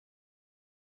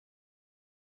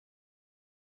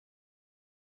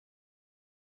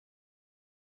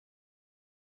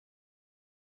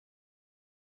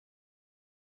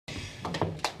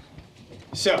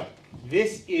So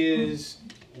this is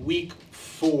week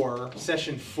 4,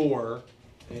 session 4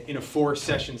 in a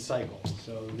 4-session cycle.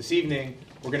 So this evening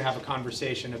we're going to have a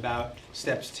conversation about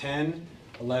steps 10,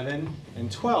 11,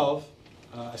 and 12.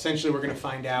 Essentially we're going to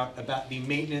find out about the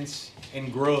maintenance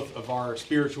and growth of our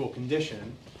spiritual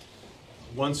condition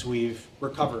once we've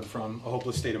recovered from a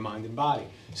hopeless state of mind and body.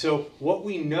 So what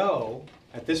we know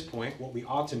at this point, what we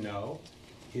ought to know,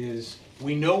 is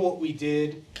we know what we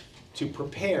did to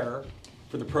prepare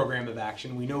for the program of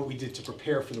action. We know what we did to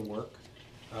prepare for the work.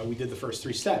 We did the first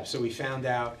 3 steps. So we found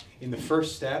out in the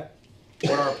first step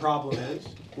what our problem is,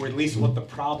 or at least what the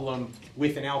problem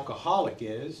with an alcoholic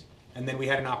is, and then we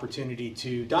had an opportunity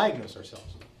to diagnose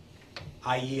ourselves,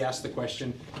 i.e. ask the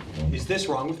question, is this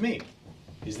wrong with me?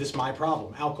 Is this my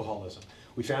problem, alcoholism?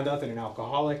 We found out that an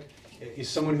alcoholic is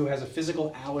someone who has a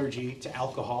physical allergy to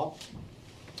alcohol,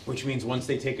 which means once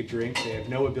they take a drink, they have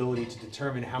no ability to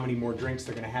determine how many more drinks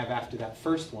they're going to have after that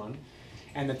first one,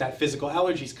 and that physical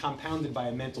allergy is compounded by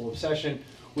a mental obsession,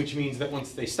 which means that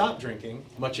once they stop drinking,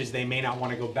 much as they may not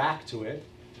want to go back to it,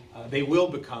 they will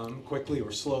become quickly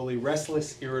or slowly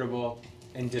restless, irritable,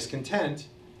 and discontent,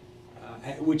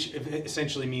 which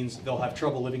essentially means they'll have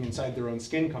trouble living inside their own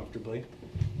skin comfortably,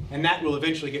 and that will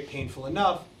eventually get painful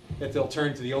enough that they'll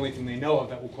turn to the only thing they know of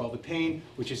that will quell the pain,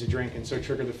 which is a drink, and so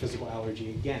trigger the physical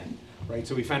allergy again, right?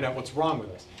 So we found out what's wrong with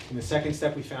us. In the second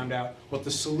step, we found out what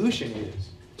the solution is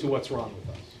to what's wrong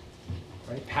with us,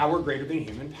 right? Power greater than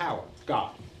human power,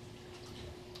 God.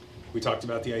 We talked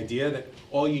about the idea that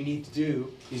all you need to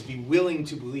do is be willing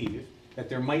to believe that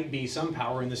there might be some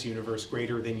power in this universe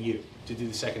greater than you to do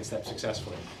the second step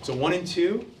successfully. So 1 and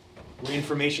 2 were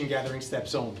information gathering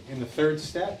steps only. In the third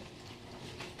step,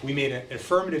 we made an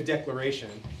affirmative declaration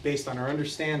based on our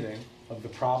understanding of the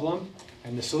problem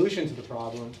and the solution to the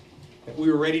problem, that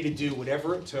we were ready to do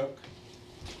whatever it took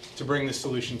to bring the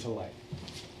solution to light.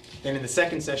 Then in the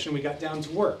second session, we got down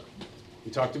to work. We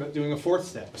talked about doing a 4th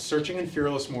step, a searching and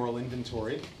fearless moral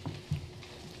inventory.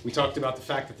 We talked about the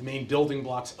fact that the main building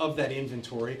blocks of that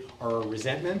inventory are our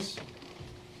resentments,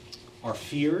 our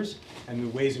fears, and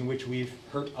the ways in which we've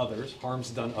hurt others,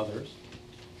 harms done others.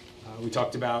 We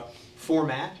talked about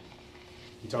format.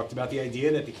 We talked about the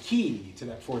idea that the key to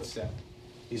that 4th step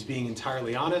is being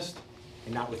entirely honest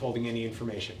and not withholding any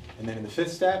information. And then in the 5th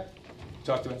step, we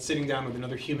talked about sitting down with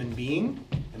another human being,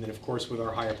 and then of course with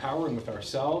our higher power and with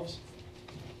ourselves,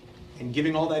 and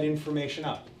giving all that information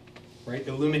up, right?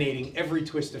 Illuminating every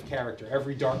twist of character,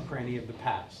 every dark cranny of the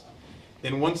past.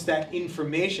 Then once that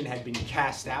information had been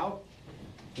cast out,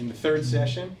 in the 3rd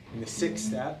session, in the 6th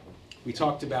step, we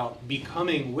talked about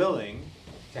becoming willing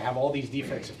to have all these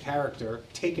defects of character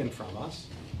taken from us,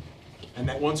 and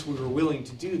that once we were willing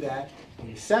to do that,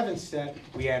 in the 7th step,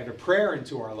 we added a prayer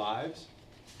into our lives,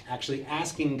 actually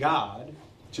asking God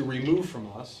to remove from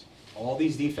us all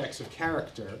these defects of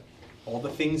character, all the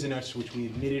things in us which we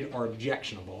admitted are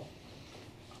objectionable,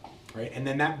 right? And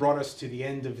then that brought us to the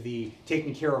end of the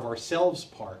taking care of ourselves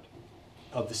part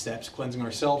of the steps, cleansing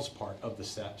ourselves part of the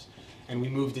steps, and we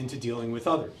moved into dealing with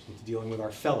others, into dealing with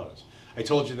our fellows. I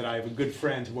told you that I have a good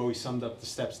friend who always summed up the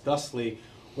steps thusly: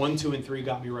 1, 2, and 3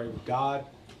 got me right with God,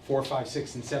 4, 5,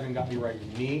 6, and 7 got me right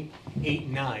with me, 8,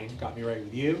 9 got me right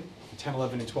with you, 10,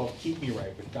 11, and 12 keep me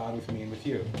right with God, with me, and with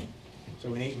you.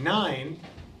 So in 8 and 9,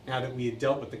 now that we had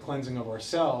dealt with the cleansing of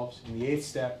ourselves, in the 8th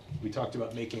step, we talked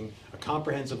about making a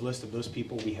comprehensive list of those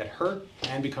people we had hurt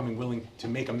and becoming willing to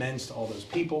make amends to all those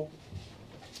people.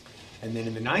 And then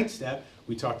in the 9th step,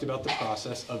 we talked about the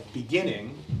process of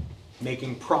beginning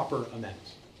making proper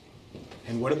amends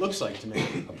and what it looks like to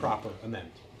make a proper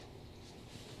amend.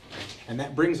 And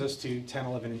that brings us to 10,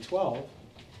 11, and 12.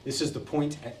 This is the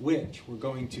point at which we're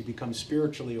going to become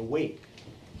spiritually awake,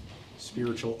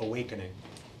 spiritual awakening.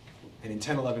 And in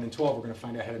 10, 11, and 12, we're going to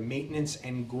find out how to maintenance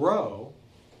and grow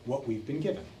what we've been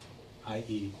given,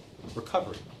 i.e.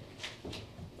 recovery.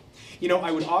 You know, I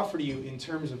would offer to you, in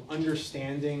terms of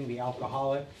understanding the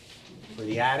alcoholic or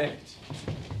the addict,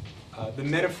 the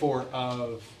metaphor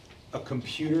of a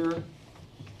computer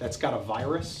that's got a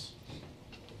virus,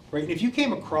 right? And if you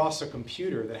came across a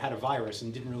computer that had a virus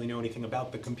and didn't really know anything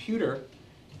about the computer,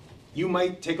 you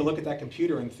might take a look at that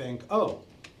computer and think, oh,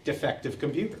 defective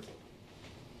computer,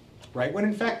 right? When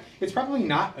in fact, it's probably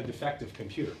not a defective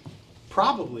computer.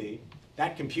 Probably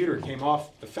that computer came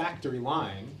off the factory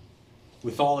line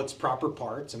with all its proper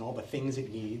parts and all the things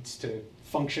it needs to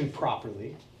function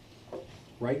properly,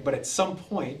 right? But at some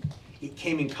point, it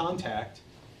came in contact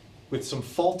with some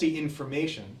faulty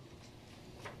information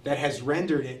that has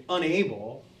rendered it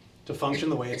unable to function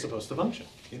the way it's supposed to function.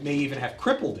 It may even have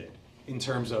crippled it in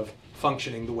terms of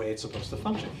functioning the way it's supposed to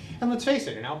function. And let's face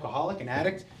it, an alcoholic, an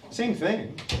addict, same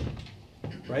thing,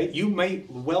 right? You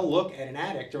might well look at an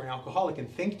addict or an alcoholic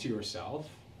and think to yourself,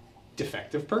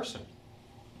 defective person.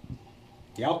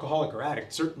 The alcoholic or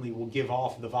addict certainly will give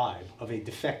off the vibe of a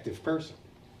defective person,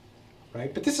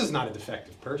 right? But this is not a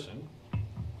defective person.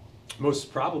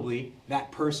 Most probably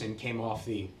that person came off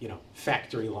the,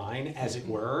 factory line, as it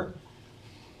were,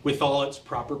 with all its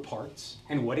proper parts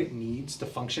and what it needs to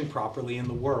function properly in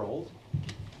the world.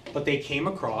 But they came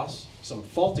across some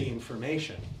faulty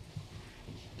information,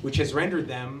 which has rendered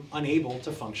them unable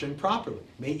to function properly,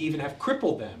 may even have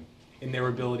crippled them in their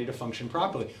ability to function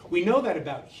properly. We know that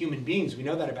about human beings. We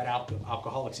know that about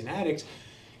alcoholics and addicts,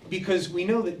 because we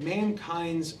know that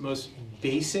mankind's most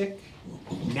basic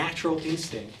natural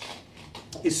instinct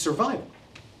is survival.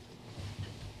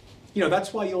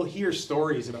 That's why you'll hear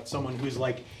stories about someone who's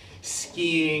like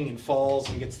skiing and falls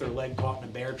and gets their leg caught in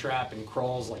a bear trap and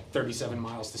crawls like 37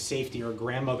 miles to safety, or a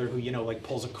grandmother who,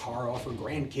 pulls a car off her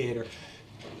grandkid. Or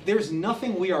there's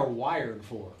nothing we are wired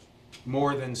for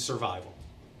more than survival,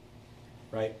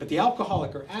 right? But the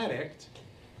alcoholic or addict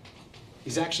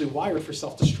is actually wired for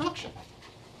self-destruction,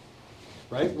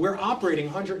 right? We're operating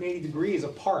 180 degrees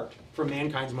apart from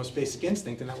mankind's most basic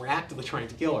instinct, and that we're actively trying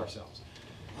to kill ourselves,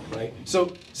 right?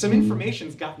 So some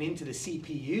information's gotten into the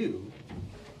CPU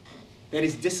that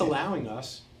is disallowing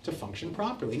us to function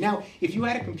properly. Now, if you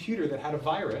had a computer that had a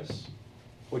virus,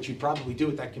 what you'd probably do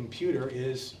with that computer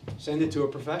is send it to a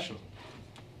professional,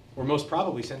 or most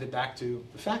probably send it back to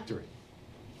the factory.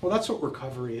 Well, that's what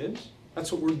recovery is.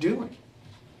 That's what we're doing.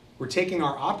 We're taking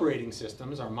our operating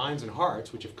systems, our minds and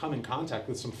hearts, which have come in contact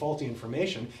with some faulty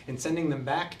information, and sending them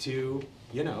back to,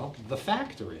 the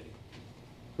factory.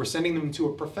 We're sending them to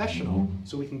a professional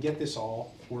so we can get this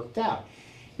all worked out.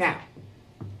 Now,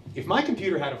 if my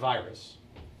computer had a virus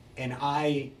and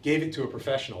I gave it to a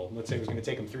professional, let's say it was going to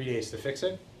take them 3 days to fix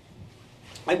it,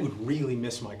 I would really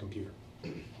miss my computer.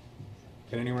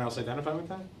 Can anyone else identify with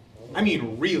that? I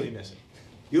mean, really miss it.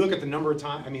 You look at the number of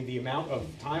time, the amount of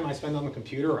time I spend on the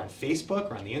computer or on Facebook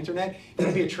or on the internet,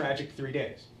 it'll be a tragic 3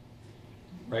 days,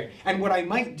 right? And what I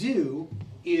might do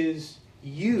is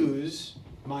use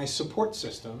my support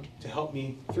system to help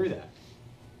me through that,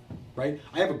 right?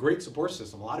 I have a great support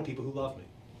system, a lot of people who love me.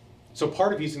 So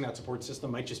part of using that support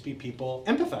system might just be people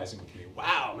empathizing with me.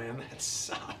 Wow, man, that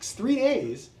sucks. 3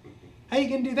 days? How are you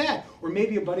gonna do that? Or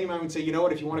maybe a buddy of mine would say, you know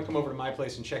what, if you wanna come over to my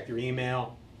place and check your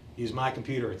email, use my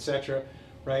computer, etc.,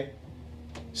 right?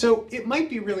 So it might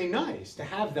be really nice to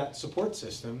have that support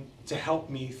system to help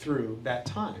me through that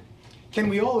time. Can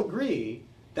we all agree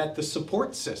that the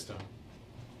support system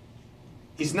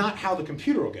is not how the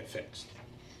computer will get fixed?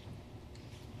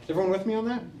 Is everyone with me on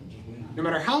that? No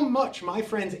matter how much my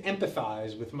friends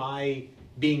empathize with my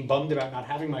being bummed about not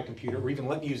having my computer, or even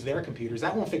let me use their computers,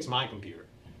 that won't fix my computer.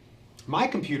 My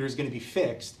computer is going to be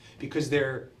fixed because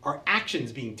there are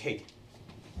actions being taken,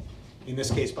 in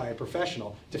this case by a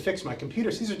professional, to fix my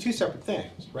computer. So these are two separate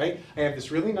things, right? I have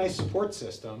this really nice support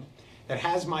system that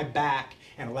has my back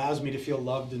and allows me to feel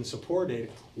loved and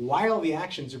supported while the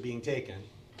actions are being taken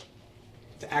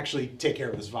to actually take care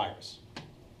of this virus,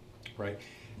 right?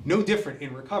 No different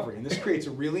in recovery, and this creates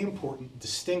a really important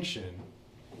distinction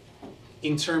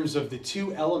in terms of the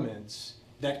two elements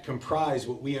that comprise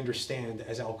what we understand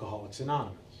as Alcoholics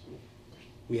Anonymous.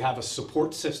 We have a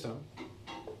support system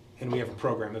and we have a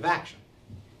program of action.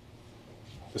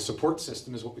 The support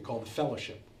system is what we call the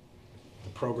fellowship.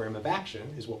 The program of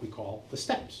action is what we call the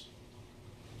steps,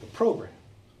 the program,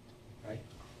 right?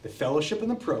 The fellowship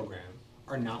and the program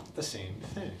are not the same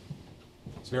thing.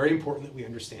 It's very important that we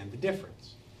understand the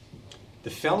difference. The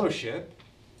fellowship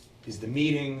is the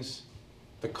meetings,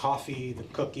 the coffee, the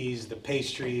cookies, the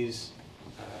pastries,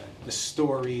 the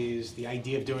stories, the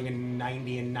idea of doing a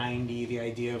 90 and 90, the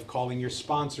idea of calling your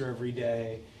sponsor every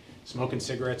day, smoking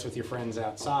cigarettes with your friends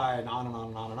outside, and on and on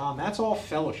and on and on. That's all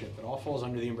fellowship. It all falls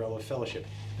under the umbrella of fellowship.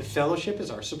 The fellowship is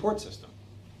our support system.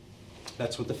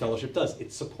 That's what the fellowship does.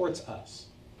 It supports us.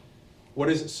 What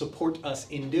does it support us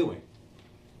in doing?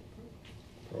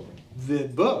 The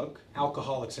book,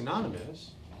 Alcoholics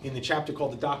Anonymous, in the chapter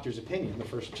called The Doctor's Opinion, the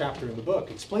first chapter in the book,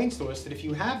 explains to us that if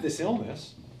you have this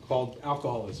illness called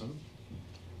alcoholism,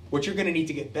 what you're going to need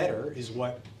to get better is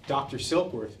what Dr.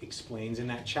 Silkworth explains in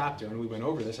that chapter, and we went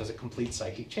over this, as a complete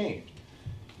psychic change.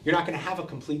 You're not going to have a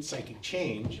complete psychic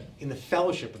change in the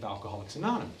fellowship of Alcoholics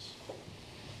Anonymous.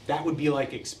 That would be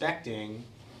like expecting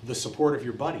the support of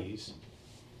your buddies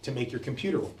to make your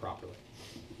computer work properly,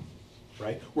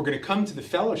 right? We're going to come to the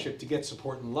fellowship to get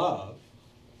support and love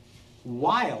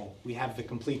while we have the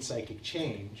complete psychic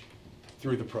change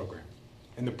through the program.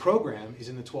 And the program is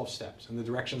in the 12 steps. And the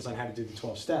directions on how to do the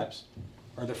 12 steps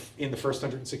are in the first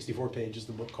 164 pages,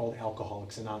 the book called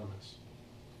Alcoholics Anonymous.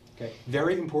 Okay?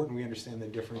 Very important we understand the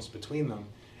difference between them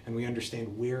and we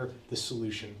understand where the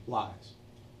solution lies.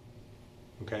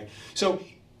 Okay? So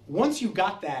once you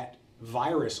got that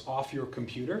virus off your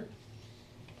computer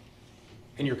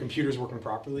and your computer's working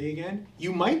properly again,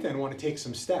 you might then want to take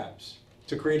some steps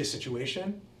to create a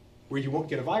situation where you won't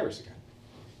get a virus again.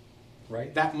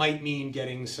 Right? That might mean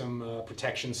getting some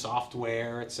protection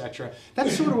software, etc.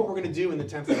 That's sort of what we're going to do in the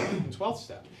 10th, 11th, and 12th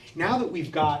step. Now that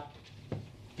we've got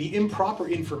the improper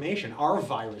information, our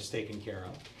virus taken care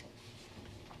of,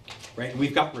 right? And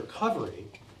we've got recovery,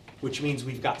 which means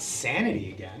we've got sanity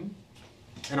again,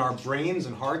 and our brains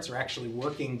and hearts are actually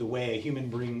working the way a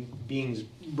human being's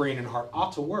brain and heart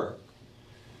ought to work.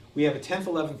 We have a 10th,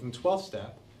 11th, and 12th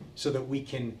step so that we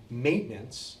can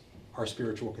maintenance our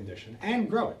spiritual condition and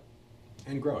grow it.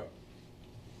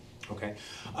 Okay?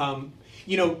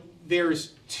 You know,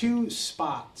 there's two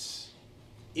spots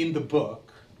in the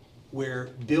book where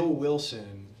Bill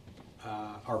Wilson,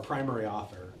 our primary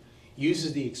author,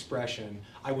 uses the expression,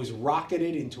 I was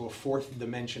rocketed into a fourth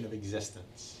dimension of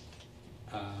existence.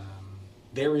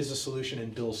 There is a solution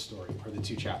in Bill's story, are the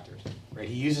two chapters. Right?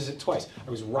 He uses it twice. I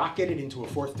was rocketed into a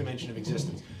fourth dimension of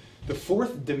existence. The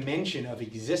fourth dimension of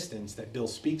existence that Bill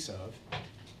speaks of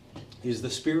is the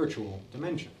spiritual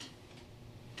dimension.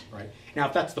 Right? Now,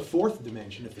 if that's the fourth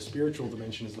dimension, if the spiritual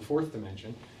dimension is the fourth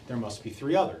dimension, there must be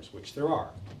three others, which there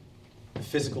are. The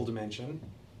physical dimension,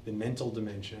 the mental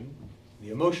dimension,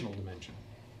 the emotional dimension.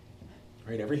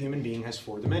 Right? Every human being has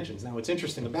four dimensions. Now, what's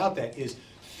interesting about that is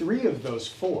three of those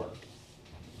four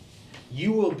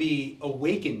you will be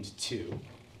awakened to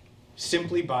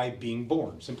simply by being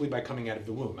born, simply by coming out of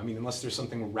the womb. I mean, unless there's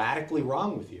something radically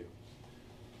wrong with you.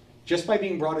 Just by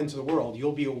being brought into the world,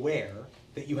 you'll be aware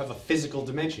that you have a physical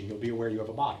dimension. You'll be aware you have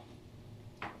a body.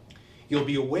 You'll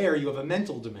be aware you have a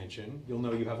mental dimension. You'll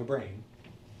know you have a brain.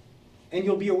 And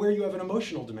you'll be aware you have an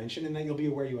emotional dimension, and that you'll be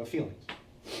aware you have feelings.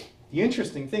 The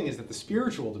interesting thing is that the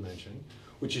spiritual dimension,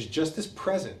 which is just as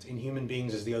present in human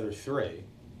beings as the other three,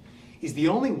 is the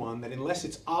only one that unless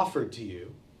it's offered to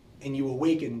you and you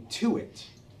awaken to it,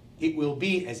 it will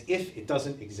be as if it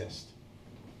doesn't exist.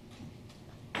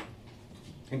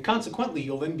 And consequently,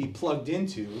 you'll then be plugged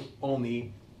into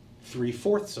only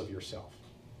 3/4 of yourself.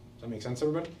 Does that make sense,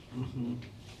 everybody? Mm-hmm.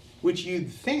 Which you'd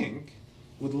think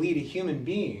would lead a human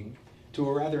being to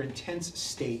a rather intense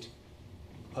state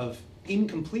of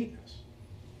incompleteness,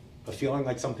 of feeling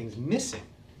like something's missing.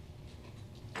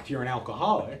 If you're an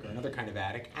alcoholic or another kind of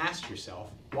addict, ask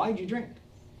yourself, why did you drink?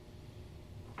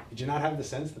 Did you not have the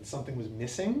sense that something was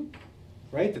missing?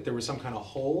 Right? That there was some kind of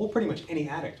hole? Pretty much any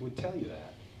addict would tell you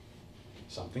that.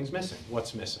 Something's missing.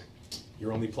 What's missing?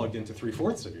 You're only plugged into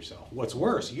 3/4 of yourself. What's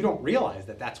worse, you don't realize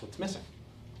that that's what's missing.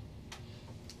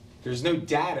 There's no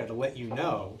data to let you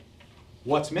know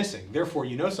what's missing. Therefore,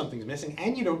 you know something's missing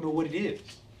and you don't know what it is.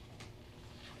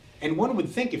 And one would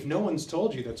think if no one's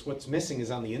told you that's what's missing is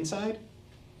on the inside,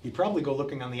 you'd probably go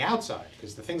looking on the outside,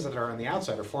 because the things that are on the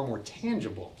outside are far more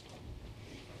tangible.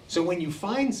 So when you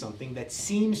find something that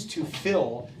seems to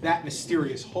fill that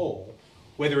mysterious hole,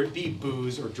 whether it be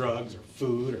booze or drugs or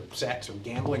food or sex or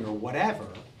gambling or whatever,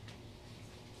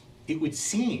 it would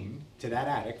seem to that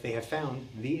addict they have found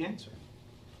the answer.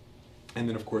 And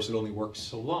then, of course, it only works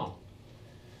so long.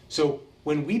 So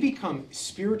when we become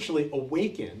spiritually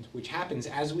awakened, which happens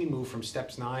as we move from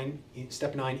step 9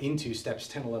 into steps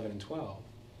 10, 11, and 12,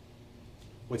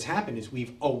 what's happened is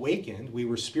we've awakened. We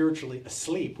were spiritually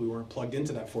asleep. We weren't plugged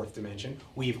into that fourth dimension.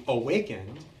 We've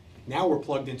awakened. Now we're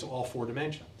plugged into all four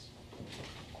dimensions.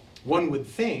 One would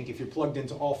think if you're plugged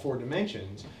into all four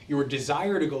dimensions, your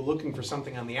desire to go looking for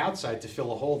something on the outside to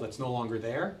fill a hole that's no longer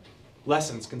there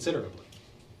lessens considerably.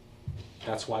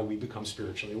 That's why we become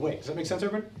spiritually awake. Does that make sense,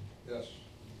 everyone? Yes.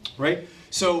 Right?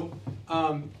 So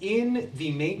in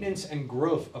the maintenance and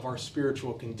growth of our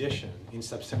spiritual condition in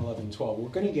steps 10, 11, and 12, we're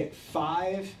going to get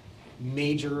 5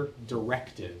 major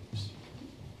directives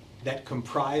that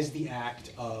comprise the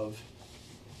act of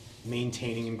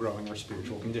maintaining and growing our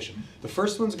spiritual condition. The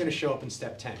first one's going to show up in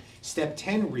step 10. Step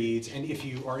 10 reads, and if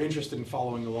you are interested in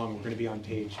following along, we're going to be on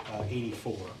page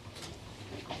 84.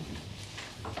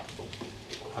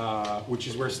 Which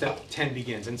is where step 10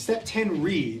 begins. And step 10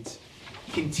 reads,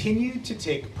 continue to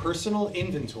take personal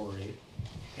inventory,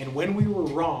 and when we were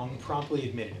wrong, promptly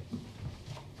admit it.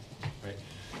 Right?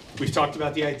 We've talked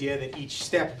about the idea that each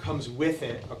step comes with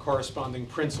it a corresponding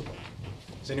principle.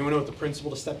 Does anyone know what the principle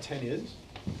to step 10 is?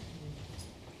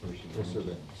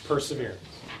 Perseverance. Perseverance.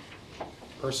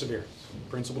 Perseverance.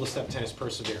 Principle to step 10 is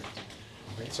perseverance.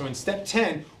 Right? So in step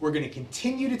 10, we're going to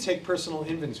continue to take personal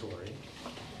inventory,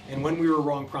 and when we were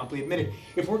wrong, promptly admit it.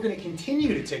 If we're going to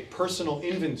continue to take personal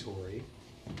inventory,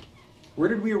 where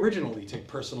did we originally take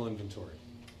personal inventory?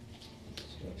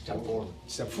 Step 4.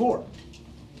 Step 4.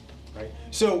 Right?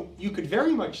 So you could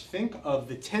very much think of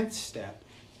the 10th step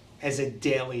as a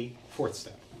daily 4th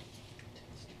step.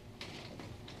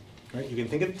 Right? You can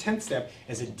think of the 10th step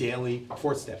as a daily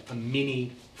 4th step, a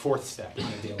mini 4th step on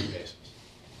a daily basis.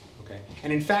 Okay?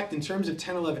 And in fact, in terms of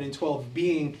 10, 11, and 12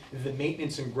 being the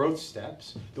maintenance and growth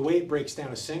steps, the way it breaks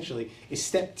down essentially is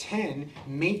step 10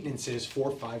 maintenances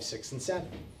 4, 5, 6, and 7.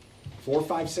 4,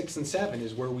 5, 6, and 7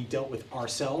 is where we dealt with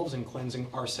ourselves and cleansing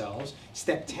ourselves.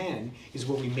 Step 10 is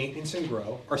where we maintenance and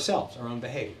grow ourselves, our own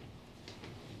behavior.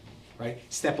 Right?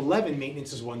 Step 11,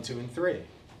 maintenance is 1, 2, and 3.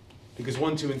 Because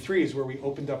 1, 2, and 3 is where we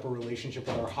opened up a relationship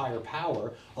with our higher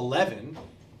power. 11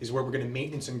 is where we're going to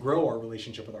maintenance and grow our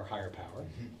relationship with our higher power.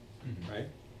 Right?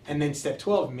 And then step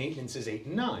 12, maintenance is 8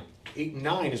 and 9. 8 and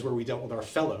 9 is where we dealt with our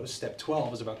fellows. Step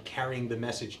 12 is about carrying the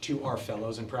message to our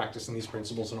fellows and practicing these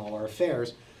principles in all our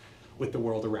affairs with the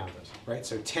world around us, right?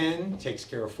 So 10 takes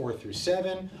care of 4 through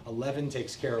 7, 11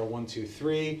 takes care of 1, 2,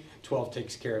 3, 12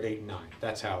 takes care of 8 and 9.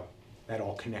 That's how that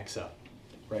all connects up,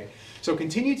 right? So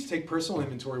continue to take personal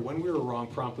inventory. When we were wrong,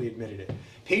 promptly admitted it.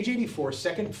 Page 84,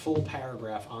 second full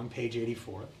paragraph on page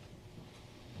 84.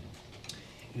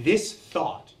 This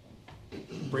thought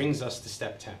brings us to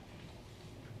step 10,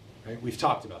 right? We've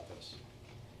talked about this,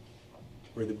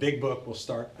 where the big book will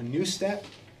start a new step,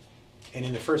 and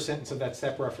in the first sentence of that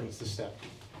step reference the step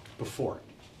before it,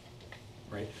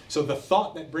 right? So the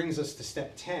thought that brings us to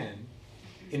step 10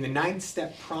 in the 9th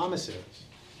step promises,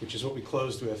 which is what we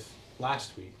closed with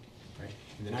last week, right?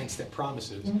 In the 9th step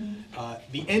promises,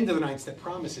 the end of the 9th step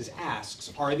promises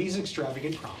asks, are these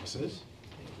extravagant promises?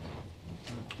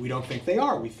 We don't think they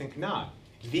are, we think not.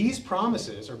 These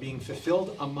promises are being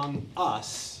fulfilled among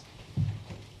us.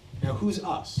 Now who's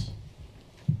us?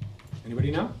 Anybody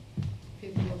know?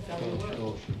 People who've done the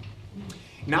work.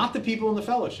 Not the people in the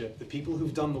fellowship, the people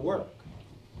who've done the work,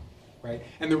 right?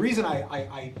 And the reason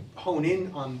I hone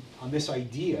in on this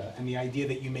idea and the idea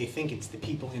that you may think it's the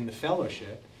people in the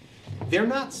fellowship, they're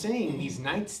not saying these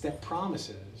 9th step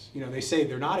promises, you know, they say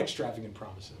they're not extravagant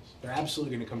promises. They're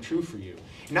absolutely going to come true for you.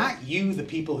 Not you, the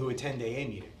people who attend AA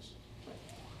meetings.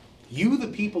 You, the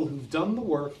people who've done the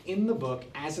work in the book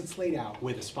as it's laid out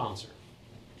with a sponsor,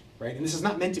 right? And this is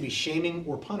not meant to be shaming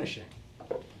or punishing.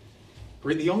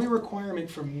 The only requirement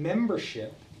for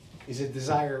membership is a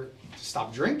desire to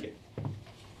stop drinking.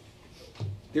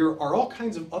 There are all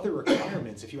kinds of other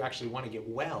requirements if you actually want to get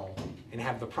well and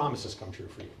have the promises come true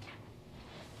for you.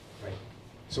 Right?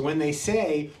 So when they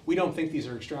say, we don't think these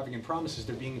are extravagant promises,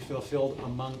 they're being fulfilled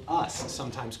among us,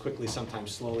 sometimes quickly,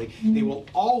 sometimes slowly. They will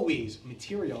always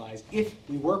materialize if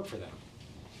we work for them.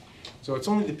 So it's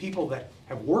only the people that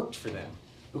have worked for them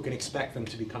who can expect them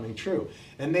to be coming true.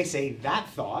 Then they say that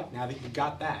thought, now that you've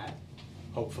got that,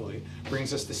 hopefully,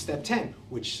 brings us to step 10,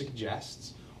 which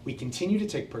suggests we continue to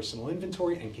take personal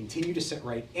inventory and continue to set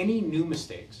right any new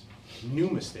mistakes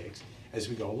as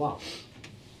we go along.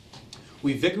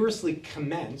 We vigorously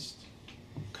commence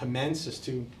is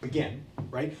to begin,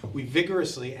 right? We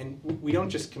vigorously, and we don't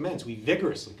just commence, we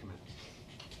vigorously commence.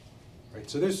 Right?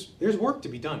 So there's work to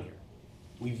be done here.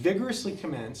 We vigorously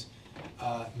commence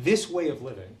this way of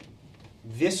living.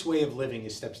 This way of living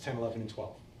is steps 10, 11, and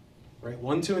 12. Right?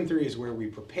 1, 2, and 3 is where we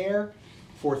prepare.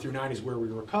 4 through 9 is where we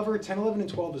recover. 10, 11, and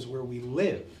 12 is where we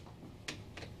live.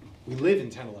 We live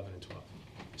in 10, 11, and 12.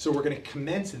 So we're going to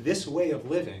commence this way of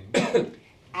living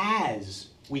as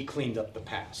we cleaned up the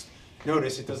past.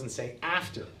 Notice it doesn't say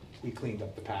after we cleaned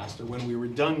up the past or when we were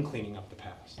done cleaning up the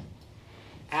past.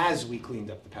 As we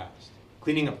cleaned up the past.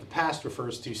 Cleaning up the past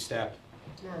refers to step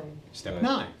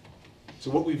 9. So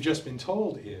what we've just been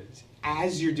told is,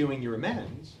 as you're doing your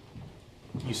amends,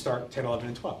 you start 10, 11,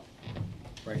 and 12.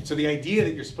 Right? So the idea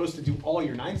that you're supposed to do all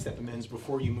your 9-step amends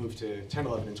before you move to 10,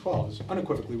 11, and 12 is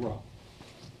unequivocally wrong.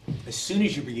 As soon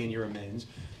as you begin your amends,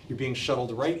 you're being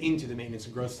shuttled right into the maintenance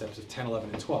and growth steps of 10,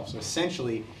 11, and 12. So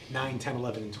essentially, 9, 10,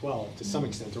 11, and 12, to some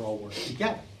extent, are all working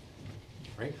together.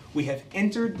 Right? We have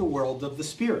entered the world of the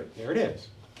Spirit. There it is.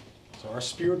 So our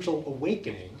spiritual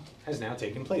awakening has now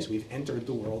taken place. We've entered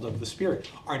the world of the Spirit.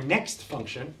 Our next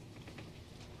function,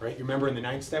 right? You remember in the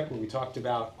 9th step where we talked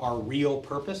about our real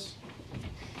purpose,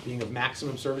 being of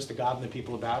maximum service to God and the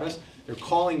people about us? They're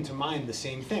calling to mind the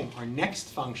same thing. Our next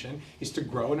function is to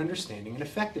grow in understanding and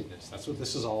effectiveness. That's what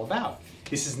this is all about.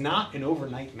 This is not an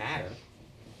overnight matter.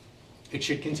 It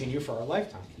should continue for our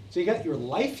lifetime. So you got your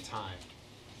lifetime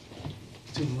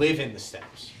to live in the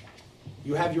steps.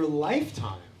 You have your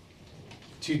lifetime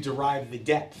to derive the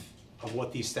depth of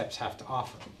what these steps have to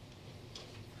offer.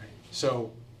 Right?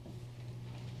 So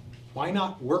why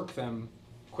not work them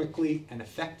quickly and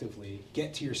effectively,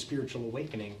 get to your spiritual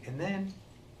awakening, and then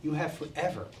you have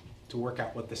forever to work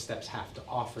out what the steps have to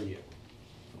offer you.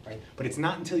 Right? But it's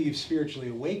not until you've spiritually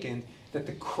awakened that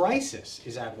the crisis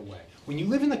is out of the way. When you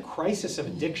live in the crisis of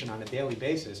addiction on a daily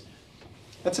basis,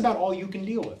 that's about all you can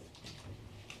deal with.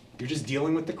 You're just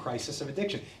dealing with the crisis of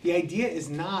addiction. The idea is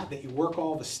not that you work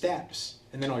all the steps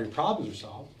and then all your problems are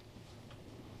solved.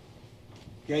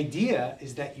 The idea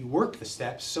is that you work the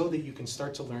steps so that you can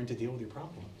start to learn to deal with your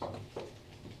problems.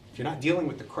 If you're not dealing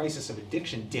with the crisis of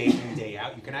addiction day in, day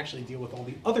out, you can actually deal with all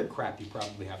the other crap you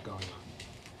probably have going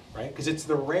on. Right? Because it's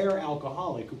the rare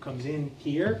alcoholic who comes in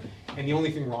here and the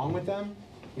only thing wrong with them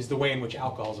is the way in which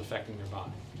alcohol is affecting their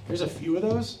body. There's a few of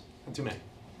those, not too many.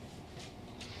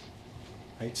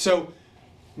 Right? So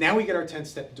now we get our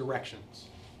 10-step directions.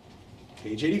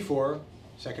 Page 84,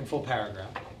 second full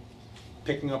paragraph,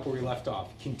 picking up where we left off.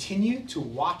 Continue to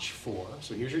watch for,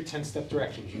 so here's your 10-step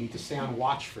directions. You need to stay on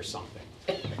watch for something.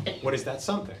 What is that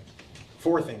something?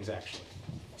 4 things, actually.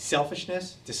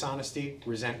 Selfishness, dishonesty,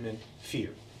 resentment, fear.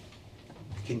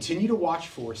 Continue to watch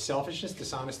for selfishness,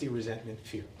 dishonesty, resentment,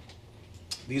 fear.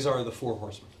 These are the 4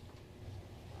 horsemen.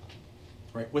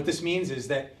 Right? What this means is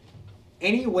that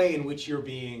any way in which you're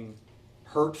being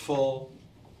hurtful,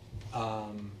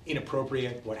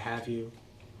 inappropriate, what have you,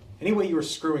 any way you're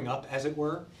screwing up, as it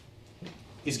were,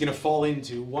 is going to fall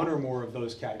into one or more of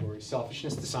those categories: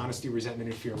 selfishness, dishonesty,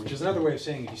 resentment, and fear, which is another way of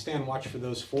saying if you stay on watch for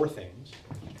those 4 things,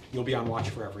 you'll be on watch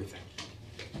for everything.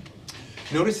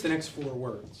 Notice the next 4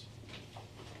 words.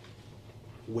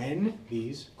 When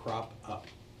these crop up.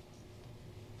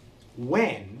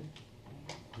 When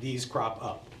these crop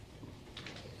up.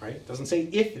 Right? It doesn't say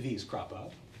if these crop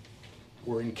up,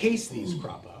 or in case these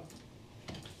crop up.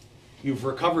 You've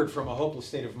recovered from a hopeless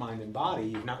state of mind and body.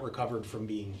 You've not recovered from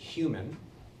being human.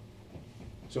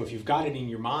 So if you've got it in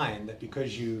your mind that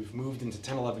because you've moved into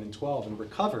 10, 11, and 12 and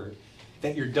recovered,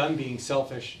 that you're done being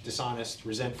selfish, dishonest,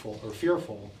 resentful, or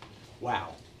fearful,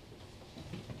 wow.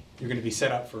 You're going to be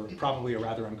set up for probably a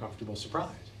rather uncomfortable surprise.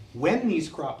 When these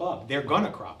crop up, they're going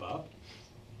to crop up.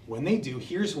 When they do,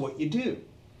 here's what you do.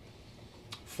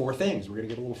 4 things. We're going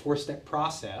to get a little 4-step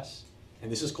process,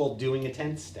 and this is called doing a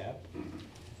 10th step,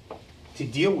 to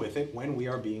deal with it when we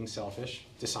are being selfish,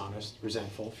 dishonest,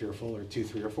 resentful, fearful, or 2,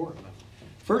 3, or 4 of them.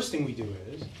 First thing we do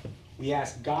is we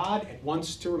ask God at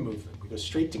once to remove them. We go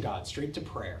straight to God, straight to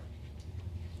prayer.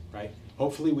 Right?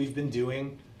 Hopefully we've been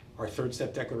doing our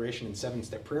 3rd-step declaration and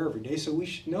 7th-step prayer every day, so we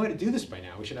should know how to do this by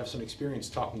now. We should have some experience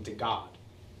talking to God.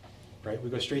 Right? We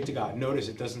go straight to God. Notice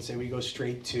it doesn't say we go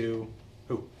straight to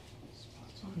who?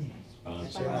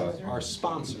 Our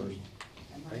sponsor.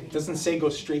 Right? It doesn't say go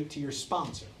straight to your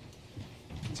sponsor.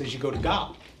 It says you go to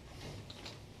God.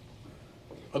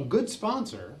 A good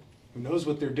sponsor who knows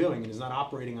what they're doing and is not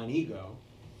operating on ego,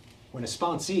 when a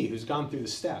sponsee who's gone through the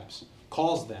steps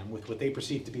calls them with what they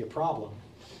perceive to be a problem,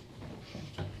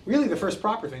 really the first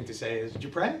proper thing to say is, did you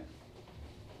pray?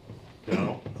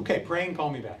 No. Okay, pray and call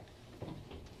me back.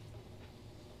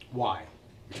 Why?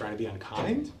 You're trying to be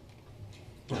unkind?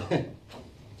 No.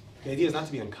 The idea is not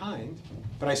to be unkind,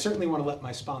 but I certainly want to let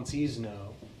my sponsees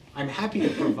know I'm happy to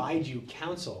provide you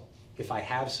counsel if I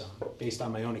have some, based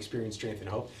on my own experience, strength, and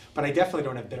hope, but I definitely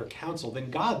don't have better counsel than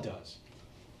God does.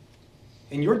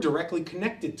 And you're directly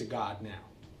connected to God now.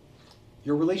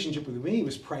 Your relationship with me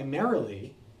was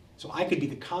primarily so I could be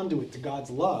the conduit to God's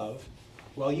love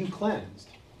while you cleansed.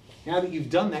 Now that you've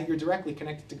done that, you're directly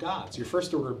connected to God. So your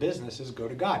first order of business is go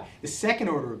to God. The second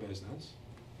order of business,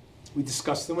 we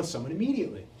discuss them with someone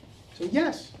immediately. So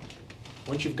yes,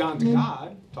 once you've gone to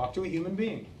God, talk to a human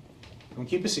being. Don't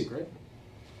keep a secret.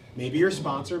 Maybe your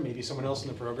sponsor, maybe someone else in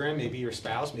the program, maybe your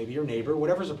spouse, maybe your neighbor,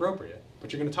 whatever's appropriate.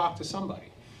 But you're going to talk to somebody.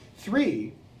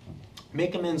 3,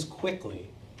 make amends quickly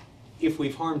if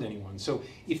we've harmed anyone. So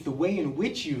if the way in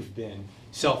which you've been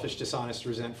selfish, dishonest,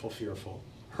 resentful, fearful,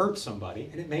 hurt somebody,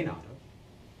 and it may not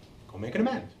have, go make an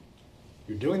amend.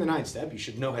 You're doing the 9th step, you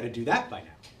should know how to do that by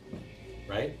now.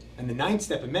 Right? And the 9th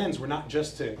step amends were not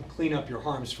just to clean up your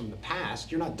harms from the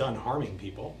past. You're not done harming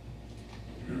people.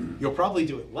 You'll probably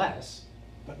do it less,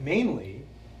 but mainly,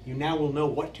 you now will know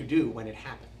what to do when it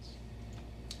happens.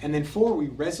 And then 4, we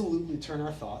resolutely turn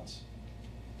our thoughts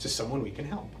to someone we can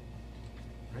help.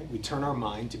 Right? We turn our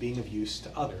mind to being of use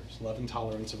to others, love and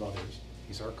tolerance of others.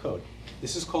 These are our code.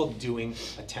 This is called doing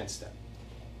a 10th step.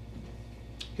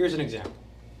 Here's an example.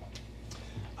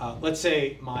 Let's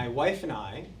say my wife and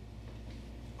I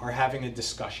are having a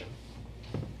discussion,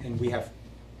 and we have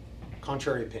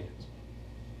contrary opinions.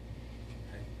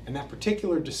 Okay? And that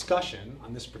particular discussion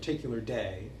on this particular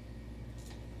day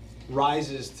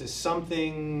rises to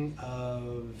something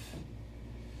of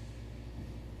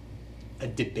a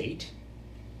debate.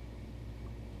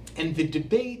 And the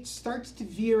debate starts to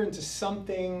veer into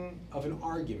something of an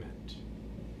argument,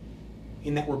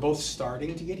 in that we're both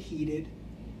starting to get heated,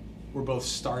 we're both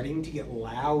starting to get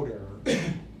louder,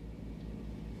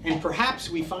 and perhaps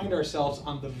we find ourselves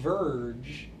on the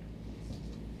verge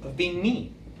of being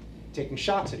mean, taking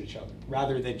shots at each other,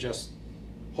 rather than just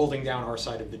holding down our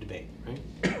side of the debate, right?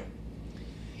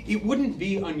 It wouldn't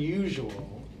be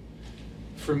unusual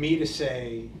for me to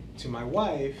say to my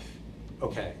wife,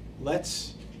 okay,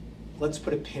 let's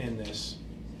put a pin in this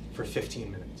for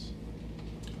 15 minutes.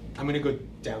 I'm gonna go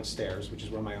downstairs, which is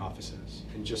where my office is,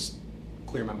 and just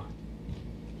clear my mind.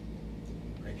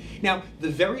 Right? Now, the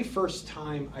very first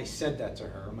time I said that to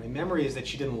her, my memory is that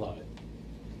she didn't love it.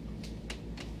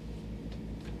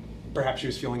 Perhaps she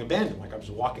was feeling abandoned, like I was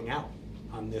walking out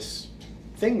on this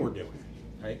thing we're doing,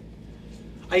 right?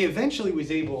 I eventually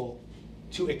was able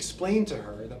to explain to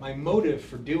her that my motive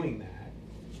for doing that,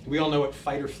 we all know what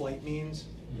fight or flight means.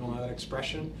 You all know that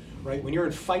expression, right? When you're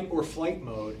in fight or flight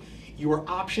mode, your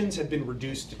options have been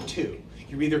reduced to two.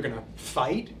 You're either gonna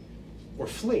fight or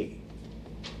flee.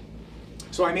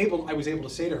 So I was able to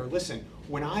say to her, listen,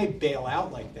 when I bail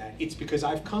out like that, it's because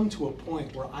I've come to a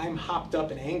point where I'm hopped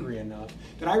up and angry enough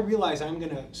that I realize I'm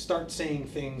gonna start saying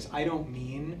things I don't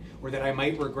mean or that I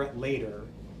might regret later,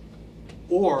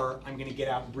 or I'm gonna get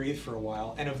out and breathe for a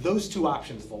while, and of those two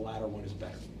options, the latter one is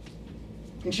better.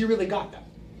 And she really got that.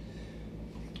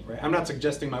 Right? I'm not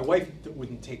suggesting my wife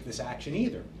wouldn't take this action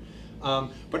either.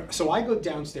 But so I go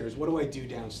downstairs. What do I do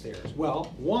downstairs?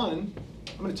 Well, one,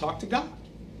 I'm going to talk to God.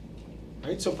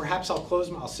 Right? So perhaps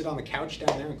I'll sit on the couch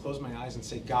down there and close my eyes and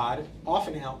say, God,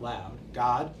 often out loud,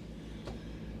 God,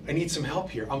 I need some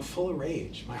help here. I'm full of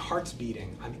rage. My heart's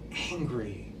beating. I'm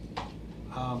angry.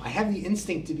 I have the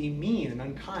instinct to be mean and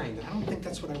unkind, and I don't think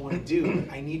that's what I want to do.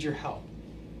 But I need your help.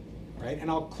 Right?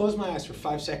 And I'll close my eyes for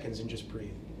 5 seconds and just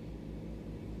breathe,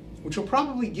 which will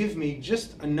probably give me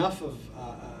just enough of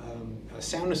a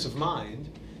soundness of mind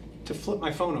to flip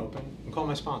my phone open and call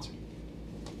my sponsor.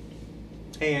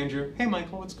 Hey, Andrew. Hey,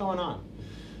 Michael. What's going on?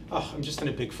 Oh, I'm just in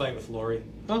a big fight with Lori.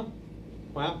 Oh,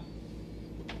 wow.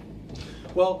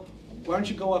 Well, why don't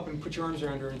you go up and put your arms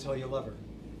around her and tell you love her?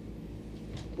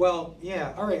 Well,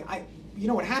 yeah, all right. You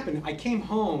know what happened? I came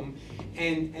home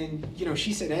and you know,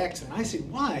 she said X and I said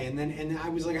Y, and I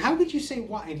was like, how did you say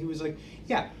Y? And he was like,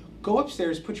 yeah, go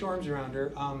upstairs, put your arms around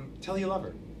her, tell you love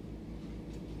her.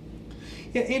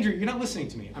 Yeah, Andrew, you're not listening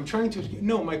to me. I'm trying to,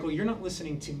 no, Michael, you're not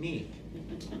listening to me.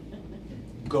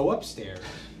 Go upstairs,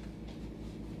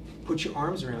 put your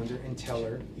arms around her and tell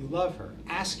her you love her.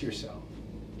 Ask yourself,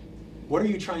 what are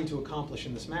you trying to accomplish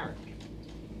in this marriage?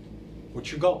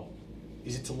 What's your goal?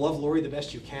 Is it to love Lori the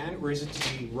best you can, or is it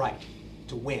to be right,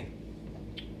 to win?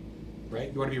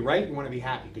 Right? You want to be right, you want to be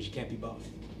happy, because you can't be both.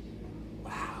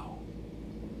 Wow,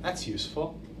 that's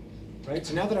useful. Right?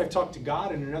 So now that I've talked to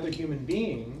God and another human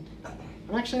being,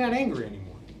 I'm actually not angry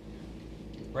anymore.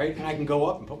 Right? And I can go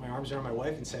up and put my arms around my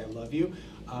wife and say, I love you,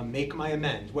 make my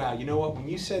amends. Wow, you know what, when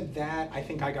you said that, I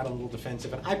think I got a little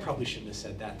defensive, and I probably shouldn't have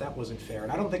said that. That wasn't fair,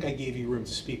 and I don't think I gave you room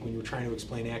to speak when you were trying to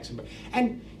explain X.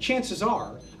 And chances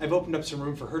are, I've opened up some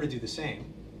room for her to do the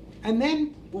same. And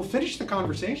then we'll finish the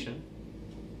conversation,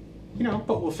 you know,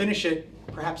 but we'll finish it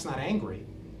perhaps not angry.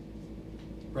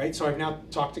 Right? So I've now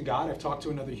talked to God, I've talked to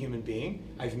another human being,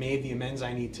 I've made the amends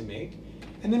I need to make.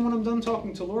 And then when I'm done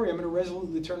talking to Lori, I'm going to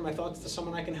resolutely turn my thoughts to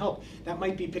someone I can help. That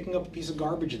might be picking up a piece of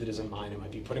garbage that isn't mine. It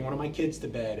might be putting one of my kids to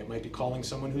bed. It might be calling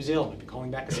someone who's ill. It might be calling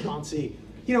back a sponsee.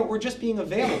 You know, or just being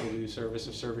available to do service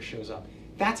if service shows up.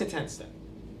 That's a 10th step.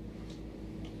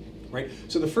 Right?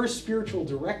 So the first spiritual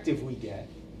directive we get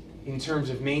in terms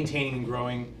of maintaining and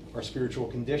growing our spiritual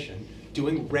condition,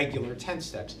 doing regular 10th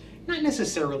steps. Not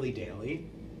necessarily daily.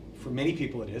 For many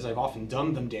people it is. I've often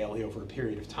done them daily over a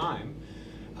period of time.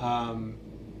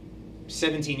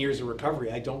 17 years of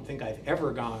recovery, I don't think I've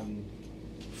ever gone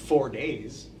 4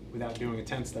 days without doing a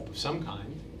 10th step of some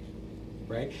kind,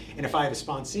 right? And if I have a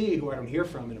sponsee who I don't hear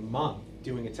from in a month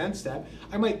doing a 10th step,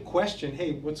 I might question,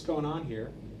 hey, what's going on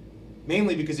here?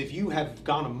 Mainly because if you have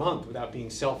gone a month without being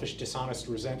selfish, dishonest,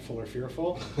 resentful, or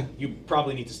fearful, you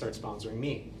probably need to start sponsoring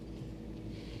me,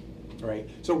 right?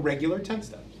 So regular 10th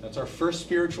steps. That's our first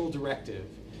spiritual directive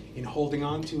in holding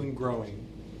on to and growing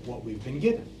what we've been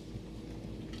given.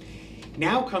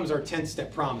 Now comes our 10th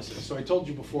step promises. So I told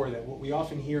you before that what we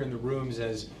often hear in the rooms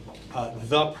as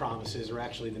the promises are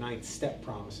actually the 9th step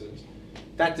promises.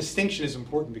 That distinction is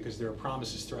important because there are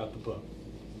promises throughout the book.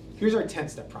 Here's our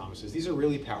 10th step promises. These are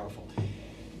really powerful.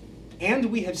 And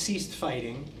we have ceased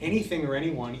fighting anything or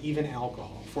anyone, even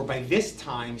alcohol, for by this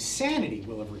time sanity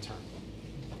will have returned.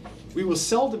 We will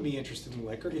seldom be interested in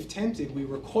liquor. If tempted, we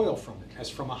recoil from it, as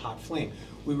from a hot flame.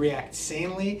 We react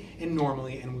sanely and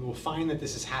normally, and we will find that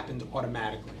this has happened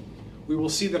automatically. We will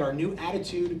see that our new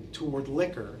attitude toward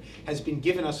liquor has been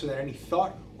given us without any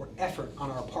thought or effort on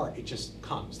our part. It just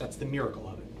comes. That's the miracle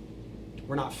of it.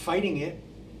 We're not fighting it.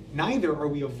 Neither are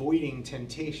we avoiding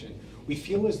temptation. We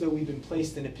feel as though we've been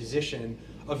placed in a position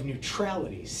of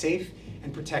neutrality, safe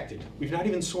and protected. We've not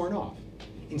even sworn off.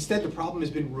 Instead, the problem has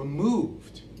been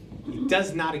removed. It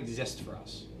does not exist for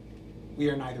us. We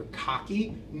are neither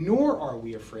cocky nor are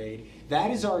we afraid.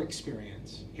 That is our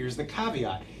experience. Here's the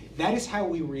caveat. That is how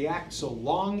we react so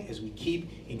long as we keep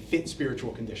in fit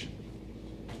spiritual condition.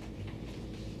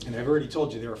 And I've already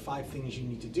told you there are 5 things you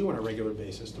need to do on a regular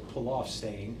basis to pull off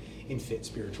staying in fit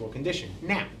spiritual condition.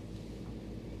 Now,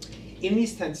 in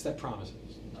these 10-step promises,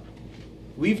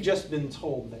 we've just been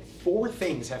told that 4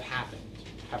 things have happened,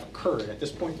 have occurred at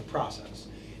this point in the process,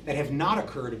 that have not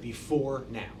occurred before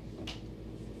now.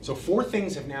 So 4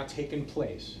 things have now taken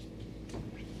place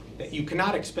that you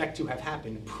cannot expect to have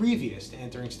happened previous to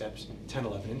entering steps 10,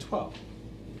 11, and 12.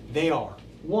 They are,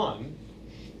 1,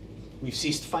 we've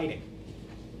ceased fighting.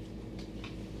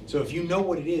 So if you know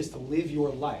what it is to live your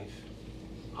life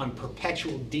on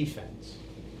perpetual defense,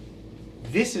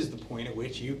 this is the point at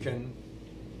which you can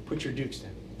put your dukes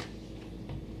down.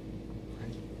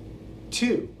 Right?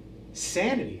 2,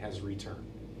 sanity has returned.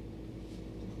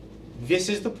 This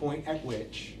is the point at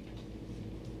which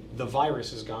the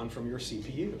virus has gone from your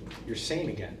CPU. You're sane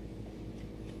again.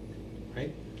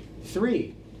 Right?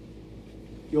 3,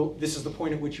 this is the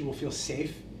point at which you will feel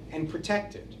safe and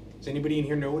protected. Does anybody in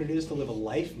here know what it is to live a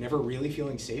life never really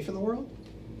feeling safe in the world?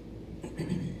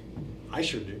 I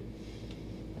sure do.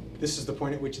 This is the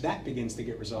point at which that begins to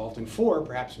get resolved. And 4,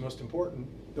 perhaps most important,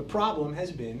 the problem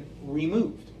has been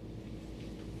removed.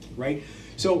 Right?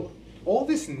 So all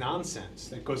this nonsense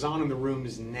that goes on in the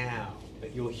rooms now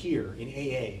that you'll hear in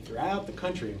AA throughout the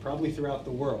country and probably throughout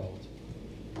the world,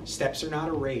 steps are not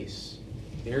a race.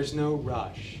 There's no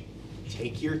rush.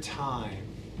 Take your time.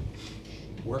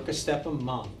 Work a step a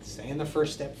month. Stay in the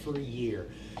first step for a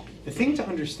year. The thing to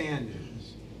understand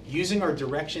is, using our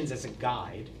directions as a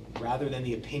guide rather than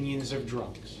the opinions of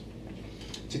drunks,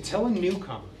 to tell a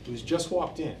newcomer who's just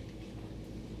walked in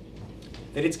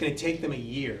that it's going to take them a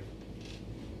year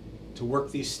to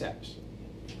work these steps,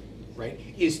 right,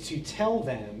 is to tell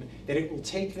them that it will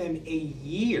take them a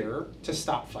year to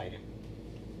stop fighting.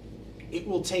 It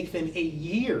will take them a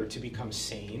year to become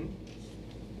sane.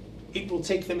 It will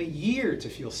take them a year to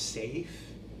feel safe.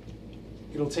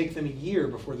 It'll take them a year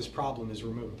before this problem is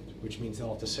removed, which means they'll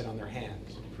have to sit on their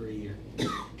hands for a year.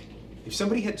 If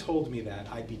somebody had told me that,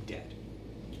 I'd be dead.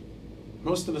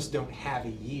 Most of us don't have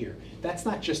a year. That's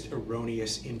not just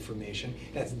erroneous information.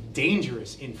 That's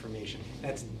dangerous information.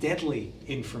 That's deadly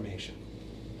information.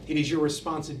 It is your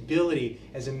responsibility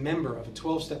as a member of a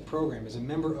 12-step program, as a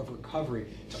member of recovery,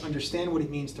 to understand what it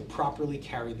means to properly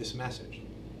carry this message.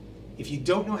 If you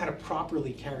don't know how to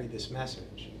properly carry this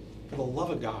message, for the love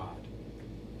of God,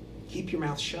 keep your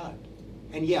mouth shut.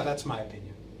 And yeah, that's my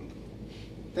opinion.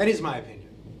 That is my opinion.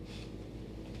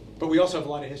 But we also have a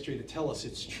lot of history to tell us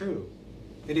it's true.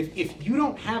 That if you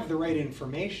don't have the right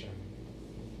information,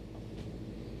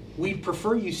 we'd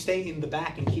prefer you stay in the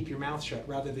back and keep your mouth shut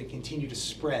rather than continue to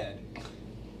spread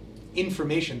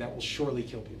information that will surely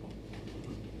kill people.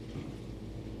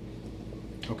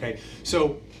 Okay,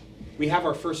 so we have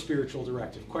our first spiritual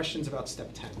directive. Questions about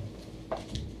step 10?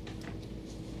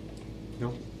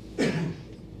 No?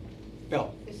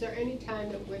 Bill? Is there any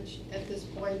time at which, at this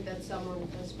point, that someone,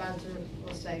 a sponsor,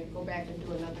 will say, go back and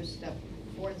do another step,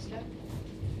 4th step?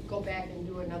 Go back and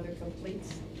do another complete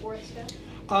 4th step?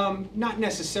 Not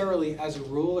necessarily as a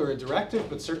rule or a directive,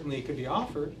 but certainly it could be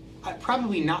offered.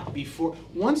 Probably not before.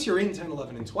 Once you're in 10,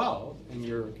 11, and 12, and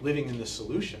you're living in the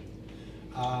solution,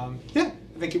 yeah,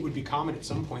 I think it would be common at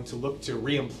some point to look to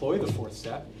re-employ the 4th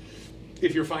step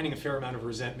if you're finding a fair amount of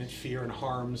resentment, fear, and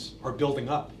harms are building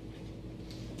up.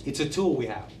 It's a tool we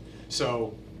have.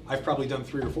 So I've probably done